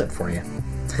it has it for you.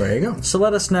 There you go. So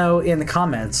let us know in the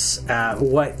comments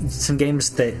what some games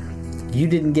that you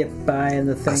didn't get by in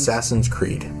the thing. Assassin's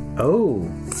Creed. Oh.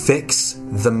 Fix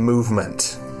the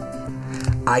movement.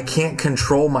 I can't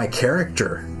control my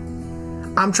character.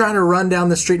 I'm trying to run down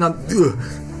the street and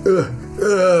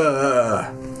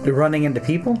You're running into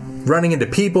people? Running into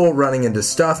people, running into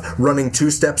stuff, running 2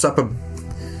 steps up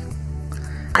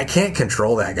I can't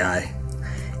control that guy.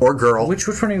 Or girl. Which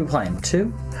one are you playing?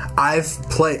 2? I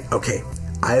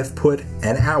have put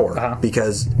an hour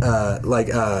because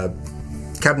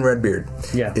Captain Redbeard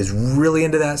is really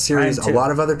into that series. A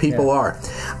lot of other people are.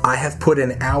 I have put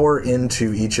an hour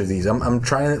into each of these. I'm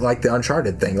trying to, like the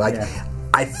Uncharted thing.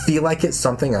 I feel like it's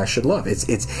something I should love.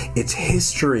 It's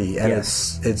history, and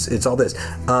it's all this.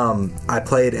 I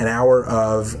played an hour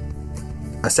of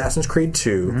Assassin's Creed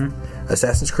 2,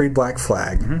 Assassin's Creed Black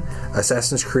Flag,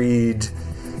 Assassin's Creed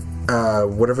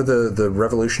whatever the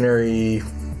revolutionary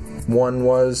one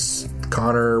was.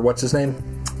 Connor, what's his name?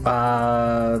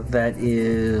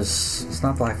 It's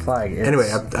not Black Flag.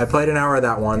 Anyway, I played an hour of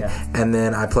that one, and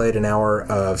then I played an hour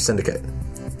of Syndicate.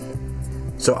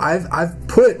 So I've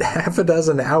put half a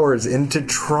dozen hours into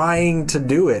trying to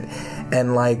do it,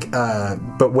 and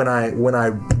but when I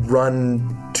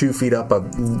run 2 feet up a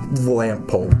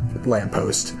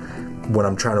lamppost when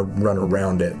I'm trying to run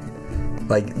around it,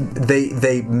 Like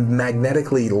they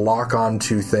magnetically lock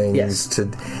onto things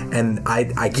and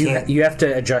I can't. You have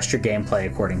to adjust your gameplay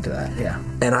according to that. Yeah.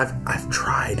 And I've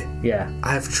tried. Yeah.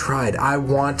 I've tried. I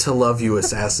want to love you,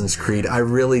 Assassin's Creed. I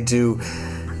really do,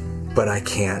 but I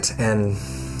can't. And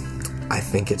I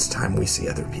think it's time we see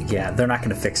other people. Yeah, they're not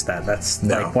going to fix that. That's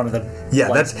like one of the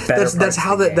that's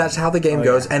how the game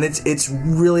goes, and it's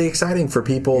really exciting for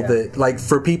people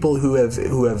for people who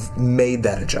have made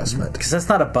that adjustment, because that's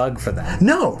not a bug for them.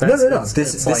 No. This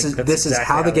is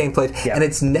how the game played, and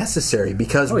it's necessary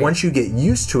because once you get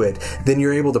used to it, then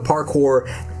you're able to parkour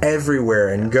everywhere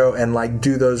and go and like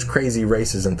do those crazy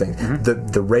races and things.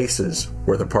 The races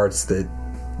were the parts that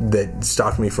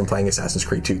stopped me from playing Assassin's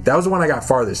Creed 2. That was the one I got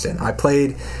farthest in. I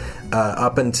played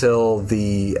up until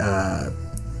the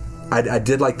I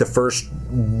did like the first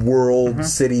world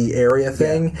city area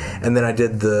thing, and then I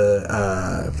did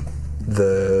the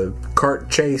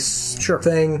cart chase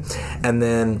thing, and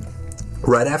then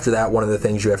right after that, one of the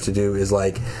things you have to do is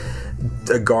like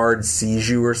a guard sees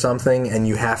you or something, and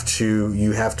you have to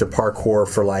parkour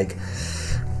for like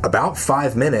about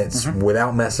 5 minutes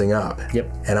without messing up.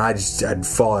 Yep. And I'd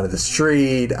fall into the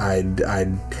street. I'd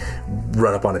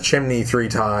run up on a chimney 3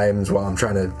 times while I'm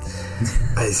trying to.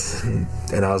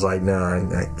 And I was like, no,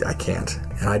 I can't.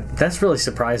 And that's really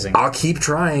surprising. I'll keep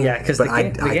trying. Yeah, because the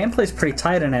gameplay's pretty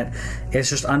tight in it. It's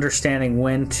just understanding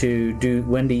when to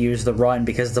use the run,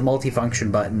 because it's a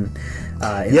multifunction button.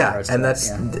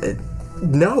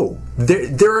 No,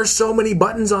 there are so many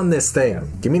buttons on this thing. Yeah.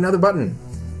 Give me another button.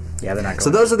 Yeah, they're not going. So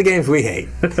those are the games we hate,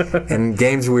 and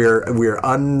games we're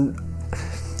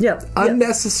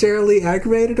unnecessarily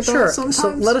aggravated about sometimes. So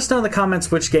let us know in the comments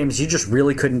which games you just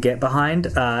really couldn't get behind,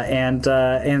 and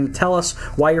tell us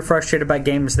why you're frustrated by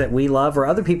games that we love or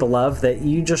other people love that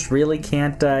you just really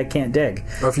can't dig.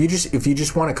 Or if you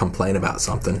just want to complain about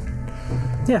something.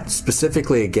 Yeah.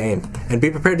 Specifically a game, and be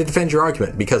prepared to defend your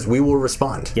argument, because we will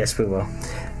respond. Yes, we will.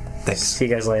 Thanks. See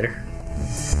you guys later.